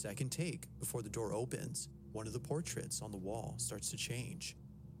 On her second take, before the door opens, one of the portraits on the wall starts to change.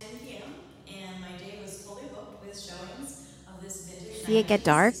 10 p.m. and my day was fully booked with showings of this vintage See it get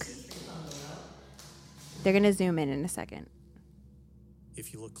dark? 1963 bungalow. They're gonna zoom in a second.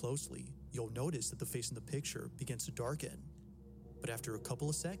 If you look closely, you'll notice that the face in the picture begins to darken. But after a couple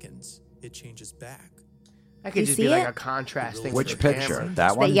of seconds, it changes back. That You could just see be like it? a contrast thing. Which with the picture? camera.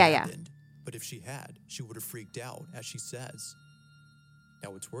 That one? Yeah, yeah. Happened. But if she had, she would have freaked out, as she says.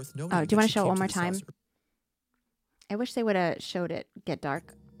 Now it's worth noting. Oh, do you want wanna to show it one more the time? saucer I wish they would have showed it get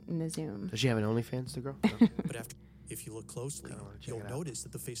dark in the zoom. Does she have an OnlyFans to grow? No. But if you look closely, wanna check you'll it out. notice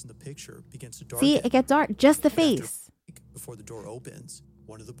that the face in the picture begins to darken. See, it gets dark. Just the But after- face. Before the door opens,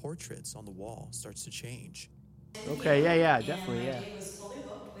 one of the portraits on the wall starts to change. Okay, yeah, And definitely, my yeah. day was fully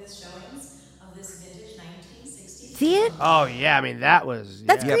booked with showings of this vintage see it? Oh yeah, I mean that was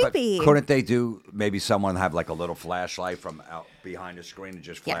That's yeah. creepy. But couldn't they do maybe someone have like a little flashlight from out behind the screen and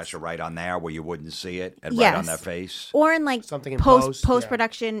just flash it right on there where you wouldn't see it and right on their face? Or in like Something in post post,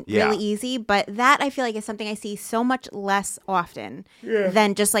 production, Yeah. really easy. But that I feel like is something I see so much less often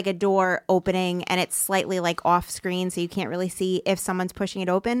than just like a door opening and it's slightly like off screen, so you can't really see if someone's pushing it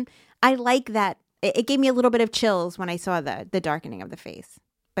open. I like that. It gave me a little bit of chills when I saw the darkening of the face.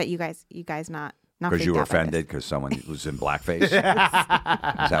 But you guys not Because you were freaked out by offended this. because someone was in blackface? Is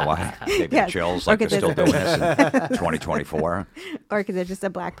that why? Gave you chills like Okay, they're still doing this in 2024? Or because there's just a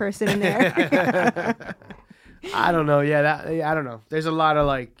black person in there. I don't know. Yeah, I don't know. There's a lot of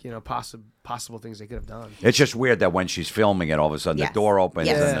like possible things they could have done. It's just weird that when she's filming it, all of a sudden Yes. the door opens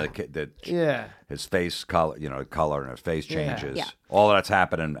Yes. and his face color, color in his face changes. Yeah. All that's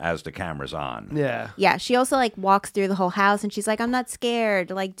happening as the camera's on. Yeah. Yeah, she also like walks through the whole house and she's like, I'm not scared.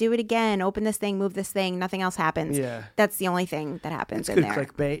 Like, do it again. Open this thing, move this thing. Nothing else happens. Yeah. That's the only thing that happens It's in good there.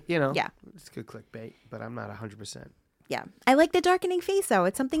 clickbait, Yeah. It's good clickbait, but I'm not 100%. Yeah. I like the darkening face though.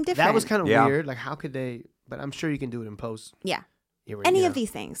 It's something different. That was kind of Yeah. weird. Like, how could they? But I'm sure you can do it in post. Yeah. Here Any yeah. of these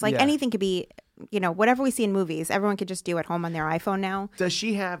things. Like Yeah. anything could be, whatever we see in movies, everyone could just do at home on their iPhone now. Does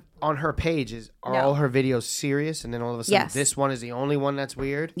she have on her pages? Are No. all her videos serious? And then all of a sudden, Yes. this one is the only one that's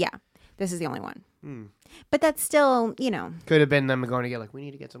weird. Yeah. This is the only one. But that's still, Could have been them going to get like, we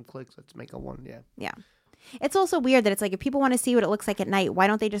need to get some clicks. Let's make a one. Yeah. yeah. It's also weird that it's like if people want to see what it looks like at night, why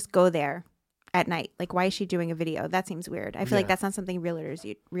don't they just go there at night? Like, why is she doing a video? That seems weird. I feel like that's not something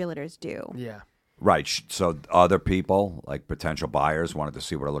realtors do. Yeah. Right. So other people, like potential buyers, wanted to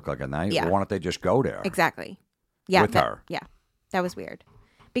see what it looked like at night. Yeah. Well, why don't they just go there? Exactly. Yeah. With her. Yeah. That was weird.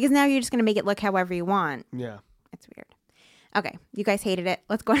 Because now you're just going to make it look however you want. Yeah. It's weird. Okay. You guys hated it.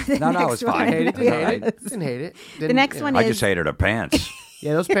 Let's go to the No, next it's one. fine. Hate it. It's all right. Didn't hate it. The next one I is just hated her pants.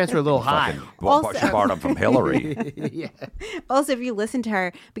 Yeah, those pants were a little high. Also- She bought them from Hillary. Yeah. also, if you listen to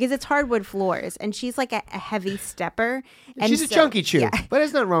her, because it's hardwood floors and she's like a heavy stepper. And She's a so- chunky chew. Yeah. But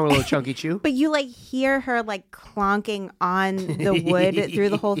there's nothing wrong with a little chunky chew. But you like hear her like clonking on the wood through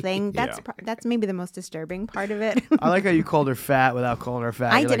the whole thing. That's that's maybe the most disturbing part of it. I like how you called her fat without calling her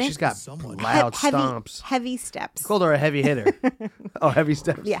fat. I You're like, didn't. she's got Someone- loud heavy, stomps. heavy steps. You called her a heavy hitter. Oh, heavy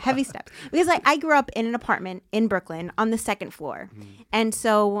steps. Yeah, heavy steps. Because I grew up in an apartment in Brooklyn on the second floor. Mm-hmm. And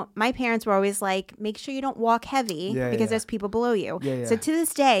so my parents were always like, make sure you don't walk heavy Yeah, because yeah. there's people below you. Yeah, yeah. So to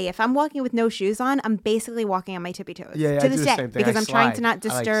this day, if I'm walking with no shoes on, I'm basically walking on my tippy toes. Yeah, yeah, to I this do the day. same thing. Because I I'm trying to slide. not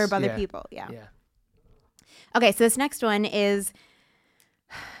I like- disturb other yeah. people. Yeah. Yeah. Okay, so this next one is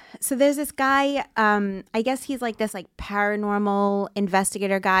so there's this guy, I guess he's like this like paranormal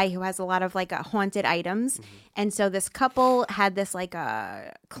investigator guy who has a lot of like haunted items. Mm-hmm. And so this couple had this like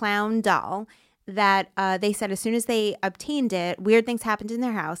a clown doll that they said as soon as they obtained it, weird things happened in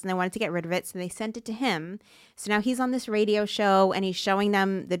their house and they wanted to get rid of it. So they sent it to him. So now he's on this radio show and he's showing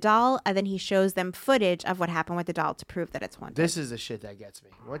them the doll and then he shows them footage of what happened with the doll to prove that it's haunted. This is the shit that gets me.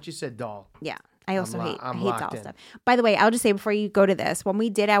 Once you said doll. Yeah. I also I'm hate locked doll in. stuff. By the way, I'll just say before you go to this, when we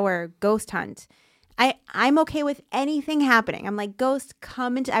did our ghost hunt, I'm okay with anything happening. I'm like, ghost,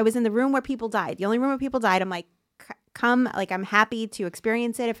 come into. I was in the room where people died. The only room where people died. I'm like, come. Like, I'm happy to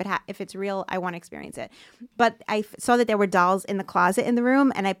experience it. If it's real, I want to experience it. But I saw that there were dolls in the closet in the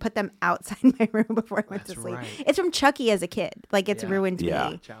room, and I put them outside my room before I went to sleep. right. It's from Chucky as a kid. Like, it's Yeah. ruined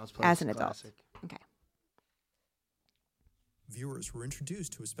Yeah. me Child's Play as is an adult. classic. Okay. Viewers were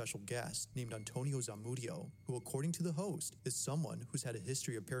introduced to a special guest named Antonio Zamudio, who, according to the host, is someone who's had a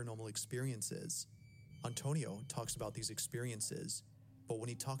history of paranormal experiences. Antonio talks about these experiences, but when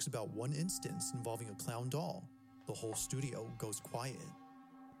he talks about one instance involving a clown doll, the whole studio goes quiet.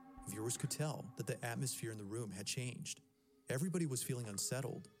 Viewers could tell that the atmosphere in the room had changed. Everybody was feeling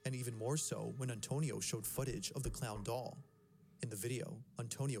unsettled, and even more so when Antonio showed footage of the clown doll. In the video,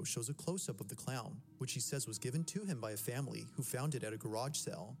 Antonio shows a close-up of the clown, which he says was given to him by a family who found it at a garage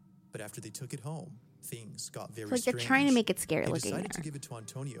sale. But after they took it home, things got very It's like they're strange. trying to make it scary They looking decided there. to give it to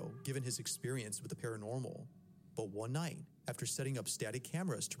Antonio, given his experience with the paranormal. But one night, after setting up static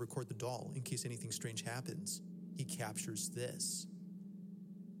cameras to record the doll in case anything strange happens, he captures this.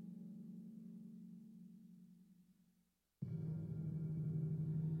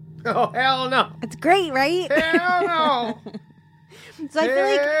 Oh, hell no. It's great, right? Hell no. So I feel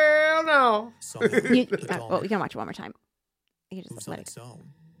like Hell no. Somehow, you, the doll well, we can watch it one more time. You can moves just on let it its own.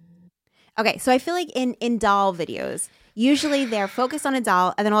 Okay, so I feel like in doll videos, usually they're focused on a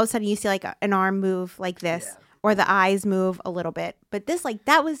doll, and then all of a sudden you see like an arm move like this, or the eyes move a little bit. But this, like,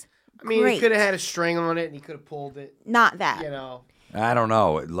 that was I mean, great. he could have had a string on it and he could have pulled it. Not that. You know. I don't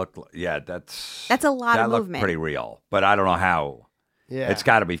know. It looked, that's That's a lot that of looked movement. pretty real, but I don't know how. Yeah. It's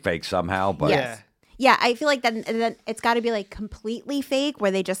got to be fake somehow. But Yes. Yeah, I feel like then it's got to be like completely fake,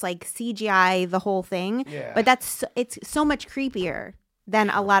 where they just like CGI the whole thing. Yeah. But it's so much creepier than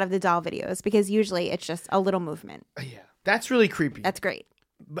a lot of the doll videos, because usually it's just a little movement. Yeah, that's really creepy. That's great.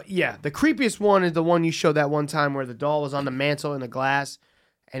 But yeah, the creepiest one is the one you showed that one time where the doll was on the mantle in the glass,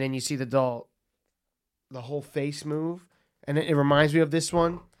 and then you see the doll, the whole face move, and it reminds me of this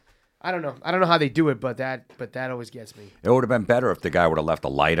one. I don't know how they do it, but that always gets me. It would have been better if the guy would have left a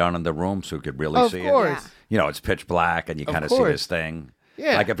light on in the room so he could really see Of course. it. You know, it's pitch black and you kind of see course. this thing.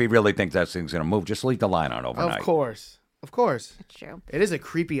 Yeah. Like if he really thinks that thing's going to move, just leave the light on overnight. Of course. That's true. It is a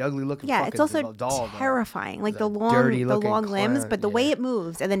creepy, ugly looking Yeah, fucking it's also doll. though. terrifying. Like It's the a long dirty-looking limbs, clown, but the yeah. way it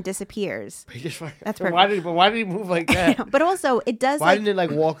moves and then disappears. That's perfect. Why did he move like that? But also, it does. Why like, didn't it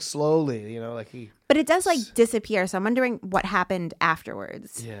like walk slowly? You know, like he. But it does like disappear. So I'm wondering what happened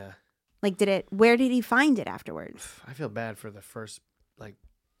afterwards. Yeah. Like, where did he find it afterwards? I feel bad for the first like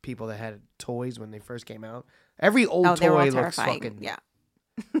people that had toys when they first came out. Every old they were all toy looks terrifying. fucking Yeah.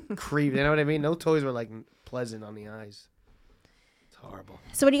 creepy. You know what I mean? No toys were like pleasant on the eyes. It's horrible.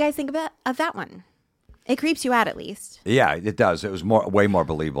 So what do you guys think of that one? It creeps you out at least. Yeah, it does. It was way more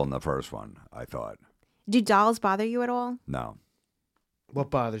believable than the first one, I thought. Do dolls bother you at all? No. What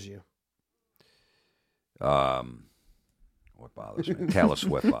bothers you? What bothers me? Taylor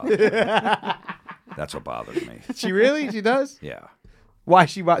Swift bothers me. That's what bothers me. She really? She does? Yeah. Why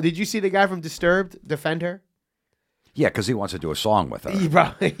did you see the guy from Disturbed defend her? Yeah, because he wants to do a song with her.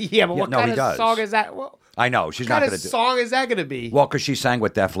 Yeah, but what no, kind he of does. song is that? What I know. She's not kind going of to do. song is that going to be? Well, because she sang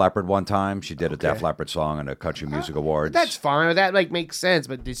with Def Leppard one time. She did a Def Leppard song in a Country Music Awards. That's fine. That like makes sense.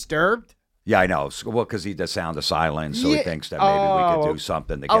 But Disturbed? Yeah, I know. Well, because he does Sound of Silence, so he Yeah. thinks that maybe we could Oh, do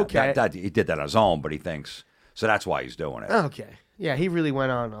something together. okay. He did that on his own, but he thinks so. That's why he's doing it. Okay. Yeah, he really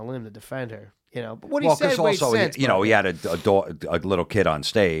went on a limb to defend her. You know, but what he Well, said because made also, sense. he had a little kid on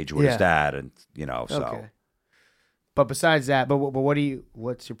stage with Yeah. his dad, and so. Okay. But besides that,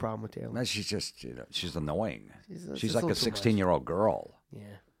 what's your problem with Taylor? No, she's just, she's annoying. She's She's a like a little too much. 16-year-old girl. Yeah.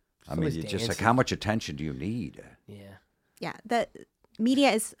 I mean, you're just like, how much attention do you need? Yeah. Yeah. The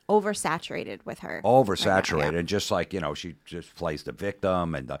media is oversaturated with her. Oversaturated, right now, yeah. and just like she just plays the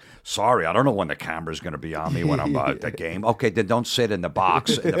victim. And sorry, I don't know when the camera's going to be on me when I'm at the game. Okay, then don't sit in the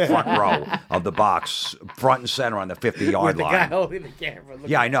box in the front row of the box, front and center on the 50-yard The line. guy holding the camera.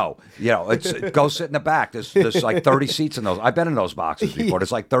 Yeah, I know. It's go sit in the back. There's like 30 seats in those. I've been in those boxes before.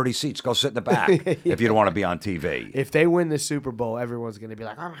 There's like 30 seats. Go sit in the back if you don't want to be on TV. If they win the Super Bowl, everyone's going to be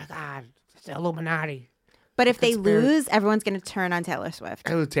like, "Oh my God, it's the Illuminati." But if they lose, everyone's going to turn on Taylor Swift.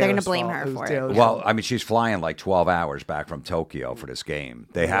 They're going to blame her for it. Well, I mean, she's flying like 12 hours back from Tokyo for this game.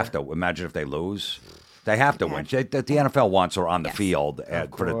 They have to imagine if they lose. They have to win. The NFL wants her on the field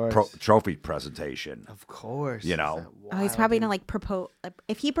for the trophy presentation. Of course. Oh, he's probably going to like propose.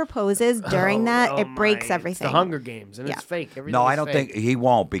 If he proposes during that, it breaks everything. It's the Hunger Games, and it's fake. Everything No, is I don't fake. think he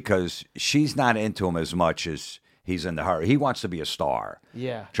won't, because she's not into him as much as he's into her. He wants to be a star.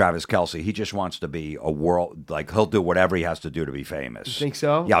 Yeah. Travis Kelce. He just wants to be a world. Like, he'll do whatever he has to do to be famous. You think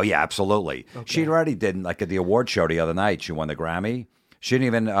so? Yeah, absolutely. She already did, like at the award show the other night. She won the Grammy. She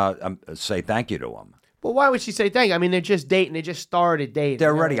didn't even say thank you to him. Well, why would she say thank you? I mean, they're just dating. They just started dating.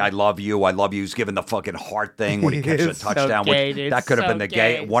 They're already, I love you. He's giving the fucking heart thing when he catches a It's so touchdown. gay, dude. That could have So been the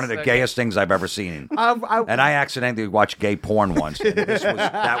gay. one of the So gayest things I've ever seen. And I accidentally watched gay porn once. And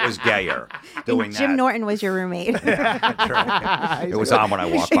that was gayer. Doing And Jim that. Norton was your roommate. It was on when I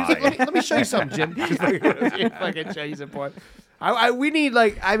walked by. Let me show you something, Jim. Fucking show you some porn. We need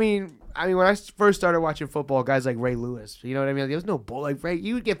when I first started watching football, guys like Ray Lewis. You know what I mean? There was no bull like Ray.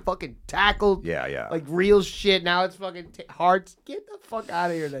 You would get fucking tackled. Yeah. Like real shit. Now it's fucking hearts. Get the fuck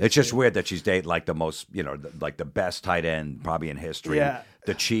out of here. It's just weird that she's dating like the most, like the best tight end probably in history. Yeah.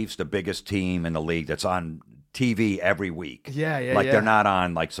 The Chiefs, the biggest team in the league that's on TV every week. Yeah. Like they're not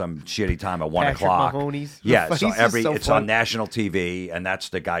on like some shitty time at 1 Patrick o'clock. Mahoney's. Yeah, He's so just so it's funny. on national TV, and that's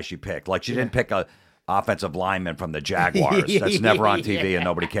the guy she picked. Like she didn't pick a offensive lineman from the Jaguars. That's never on TV and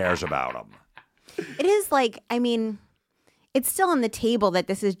nobody cares about him. It is like, I mean, it's still on the table that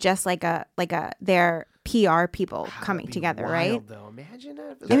this is just like their PR people coming together, right? Though. Imagine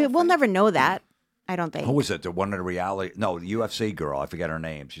that. I mean, we'll never know that. I don't think. Who was it? The one of the reality? No, the UFC girl. I forget her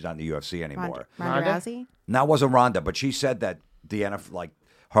name. She's not in the UFC anymore. Ronda Rousey? No, it wasn't Ronda, but she said that the NFL, like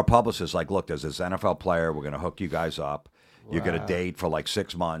her publicist, like, look, there's this NFL player. We're going to hook you guys up. You're going to date for like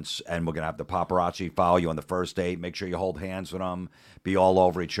 6 months, and we're going to have the paparazzi follow you on the first date. Make sure you hold hands with them, be all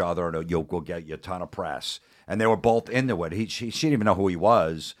over each other, and we'll get you a ton of press. And they were both into it. She didn't even know who he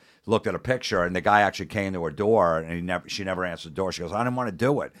was. looked at a picture, and the guy actually came to her door, and she never answered the door. She goes, I didn't want to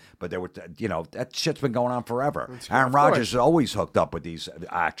do it, but that shit's been going on forever. Aaron Rodgers is always hooked up with these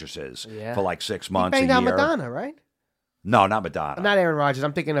actresses for like 6 months, he a banged year. out Madonna, right? No, not Madonna. Not Aaron Rodgers.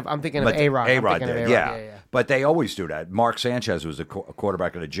 I'm thinking of A-Rod. A-Rod did, yeah. But they always do that. Mark Sanchez was a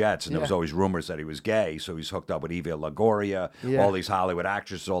quarterback of the Jets, and there was always rumors that he was gay, so he's hooked up with Eva Longoria, all these Hollywood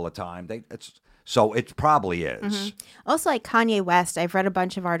actresses all the time. So it probably is. Mm-hmm. Also, like Kanye West, I've read a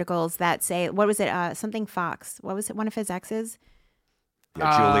bunch of articles that say, what was it? Something Fox. What was it? One of his exes?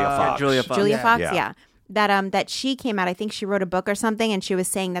 Yeah, Julia Fox. Julia Fox, yeah. That she came out, I think she wrote a book or something, and she was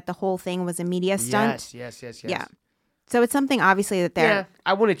saying that the whole thing was a media stunt. Yes. Yeah. So it's something obviously that they're... Yeah,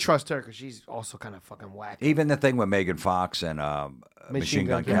 I wouldn't trust her because she's also kind of fucking whack. Even the thing with Megan Fox and Machine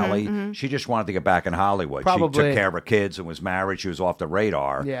Gun Kelly, she just wanted to get back in Hollywood. Probably. She took care of her kids and was married. She was off the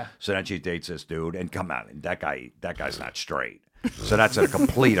radar. Yeah. So then she dates this dude, and come on, that guy's not straight. So that's a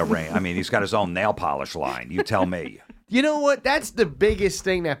complete array. I mean, he's got his own nail polish line. You tell me. You know what? That's the biggest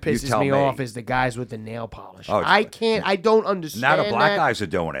thing that pisses me off is the guys with the nail polish. Oh, I don't understand. Now the black guys are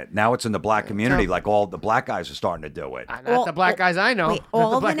doing it. Now it's in the black community. Like all the black guys are starting to do it. Not the black guys I know. Wait,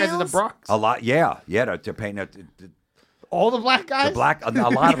 all the black the guys in the nails? Bronx. A lot, yeah. They're painting it. All the black guys? A lot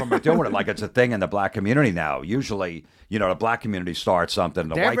of them are doing it like it's a thing in the black community now. Usually, the black community starts something,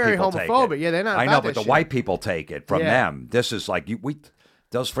 the They're white very people take homophobic. it. Yeah, they're not I about know, that but the shit. white people take it from Yeah. them. This is like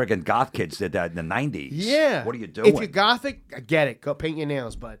those friggin' goth kids did that in the 90s. Yeah. What are you doing? If you're gothic, I get it. Go paint your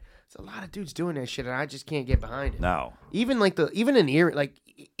nails, but there's a lot of dudes doing that shit, and I just can't get behind it. No. Even an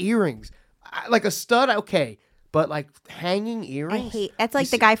earrings, like a stud, okay, but like hanging I earrings. hate... That's like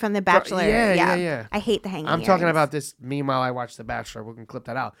the guy from The Bachelor. Yeah. I hate the hanging I'm talking earrings. about this. Meanwhile, I watched The Bachelor. We can clip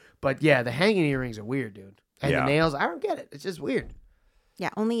that out. But yeah, the hanging earrings are weird, dude. And the nails, I don't get it. It's just weird. Yeah,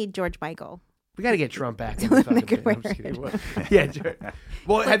 only George Michael. We got to get Trump back. That could wear it. Yeah.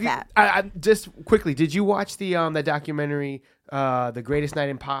 Well, have you? that. I just quickly, did you watch the documentary, The Greatest Night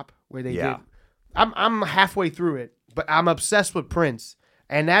in Pop, where they did? I'm halfway through it, but I'm obsessed with Prince,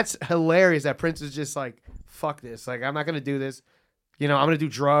 and that's hilarious. That Prince is just like, fuck this. Like, I'm not gonna do this. I'm gonna do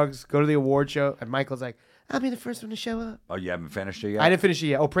drugs, go to the award show, and Michael's like, I'll be the first one to show up. Oh, you haven't finished it yet? I didn't finish it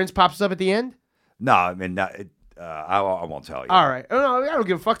yet. Oh, Prince pops up at the end. No, I mean, I won't tell you. All right. Oh no, I don't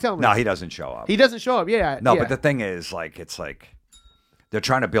give a fuck. Tell me. No, he doesn't show up. He doesn't show up. Yeah. No, yeah. but the thing is, it's like they're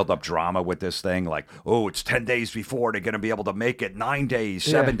trying to build up drama with this thing. Like, oh, it's 10 days before they're going to be able to make it. 9 days,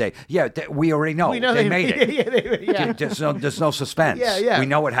 7 days. Yeah, we already know. We know they made it. Yeah. There's no suspense. Yeah. We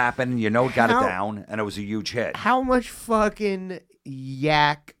know what happened. Got it down, and it was a huge hit. How much fucking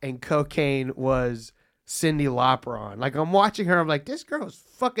yak and cocaine was Cyndi Lauper on? Like, I'm watching her. I'm like, this girl's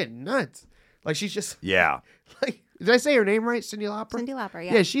fucking nuts. Like, she's just like, did I say her name right? Cyndi Lauper. Cyndi Lauper,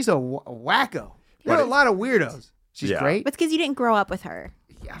 yeah. Yeah, she's a wacko. There are a lot of weirdos. She's great. It's because you didn't grow up with her.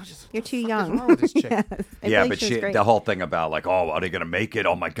 Yeah, I was just. You're too What's young. wrong with this chick? Yes, I Yeah, feel like but she was great. the whole thing about like, oh, are they going to make it?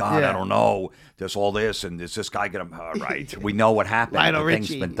 Oh my God, Yeah. I don't know. There's all this, and is this guy going to? All right, we know what happened. Lionel the thing's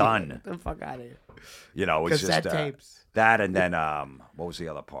Richie. been done. Get the fuck out of here. It's Cassette just tapes. that, and then what was the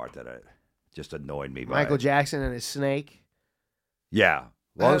other part that just annoyed me? Michael Jackson and his snake. Yeah.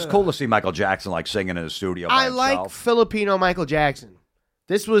 Well, it's cool to see Michael Jackson like singing in the studio. By I himself. like Filipino Michael Jackson.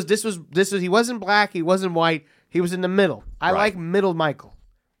 This was. He wasn't black. He wasn't white. He was in the middle. I like middle Michael.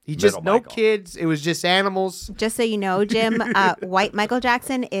 He just Middle no Michael. kids. It was just animals. Just so you know, Jim, white Michael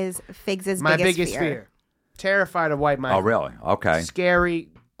Jackson is Figs' My biggest fear. Terrified of white Michael. Oh, really? Okay. Scary,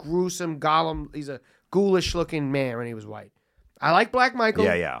 gruesome, Gollum. He's a ghoulish looking man when he was white. I like black Michael.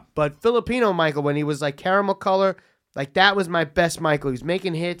 Yeah. But Filipino Michael, when he was like caramel color, like that was my best Michael. He was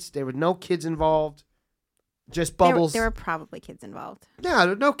making hits. There were no kids involved. Just bubbles. There were probably kids involved. No, there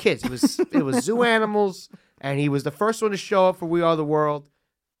were no kids. It was zoo animals, and he was the first one to show up for We Are the World.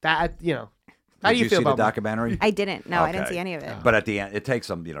 That How Did do you feel see about the documentary? I didn't. No, I didn't Okay. see any of it. But at the end, it takes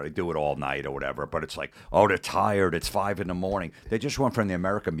them, they do it all night or whatever. But it's like, oh, they're tired. It's 5 a.m. They just went from the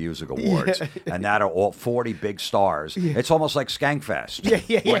American Music Awards, and that are all 40 big stars. It's almost like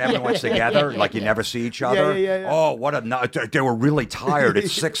Skankfest. When everyone's together, like you never see each other. Yeah. Oh, what a night. They were really tired.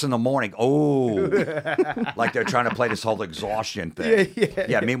 It's 6 a.m. Oh, like they're trying to play this whole exhaustion thing.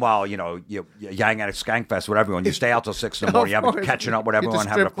 Yeah. Meanwhile, you hang out at Skankfest with everyone. You stay out till 6 a.m. You have catching up with Hit the everyone,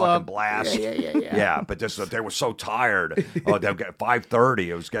 having a strip club. fucking blast. Yeah. But they were so tired. Oh, they got 5:30.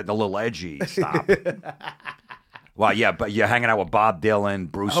 It was getting a little edgy. Stop. Well, yeah, but you're hanging out with Bob Dylan,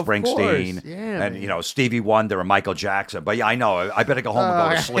 Bruce Of Springsteen, course. Yeah, and Stevie Wonder and Michael Jackson. But yeah, I know. I better go home and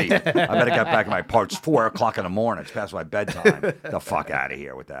go to sleep. I better get back in my parts. 4 o'clock in the morning. It's past my bedtime. The fuck out of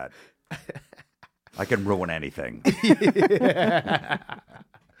here with that. I can ruin anything.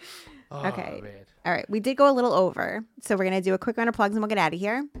 Oh, Okay. man. All right. We did go a little over, so we're going to do a quick round of plugs and we'll get out of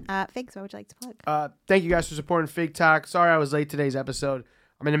here. Figs, what would you like to plug? Thank you guys for supporting Fig Talk. Sorry I was late today's episode.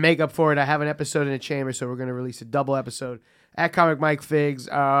 I'm going to make up for it. I have an episode in the chamber, so we're going to release a double episode at Comic Mike Figs.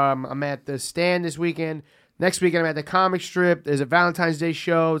 I'm at the stand this weekend. Next weekend, I'm at the comic strip. There's a Valentine's Day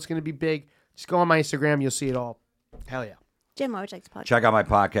show. It's going to be big. Just go on my Instagram. You'll see it all. Hell yeah. Jim, what would you like to plug? Check out my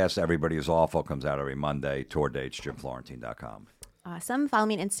podcast, Everybody is Awful. Comes out every Monday. Tour dates, JimFlorentine.com. Awesome. Follow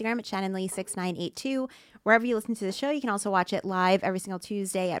me on Instagram at ShannonLee6982. Wherever you listen to the show, you can also watch it live every single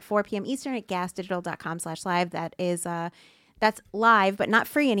Tuesday at 4 p.m. Eastern at gasdigital.com/live. That is, that's live, but not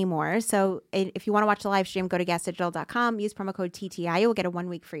free anymore. So if you want to watch the live stream, go to gasdigital.com. Use promo code TTI. You'll get a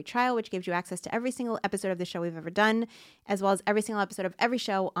 1-week free trial, which gives you access to every single episode of the show we've ever done, as well as every single episode of every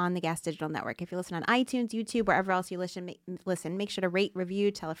show on the Gas Digital Network. If you listen on iTunes, YouTube, wherever else you listen, make sure to rate, review,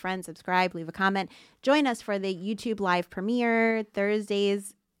 tell a friend, subscribe, leave a comment. Join us for the YouTube live premiere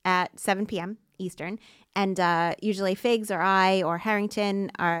Thursdays at 7 p.m. Eastern. And usually Figs or I or Harrington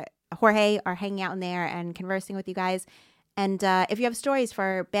or Jorge are hanging out in there and conversing with you guys. And if you have stories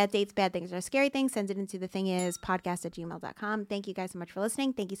for bad dates, bad things, or scary things, send it into thethingispodcast@gmail.com. Thank you guys so much for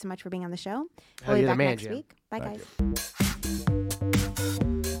listening. Thank you so much for being on the show. We'll be back next week. Bye, guys.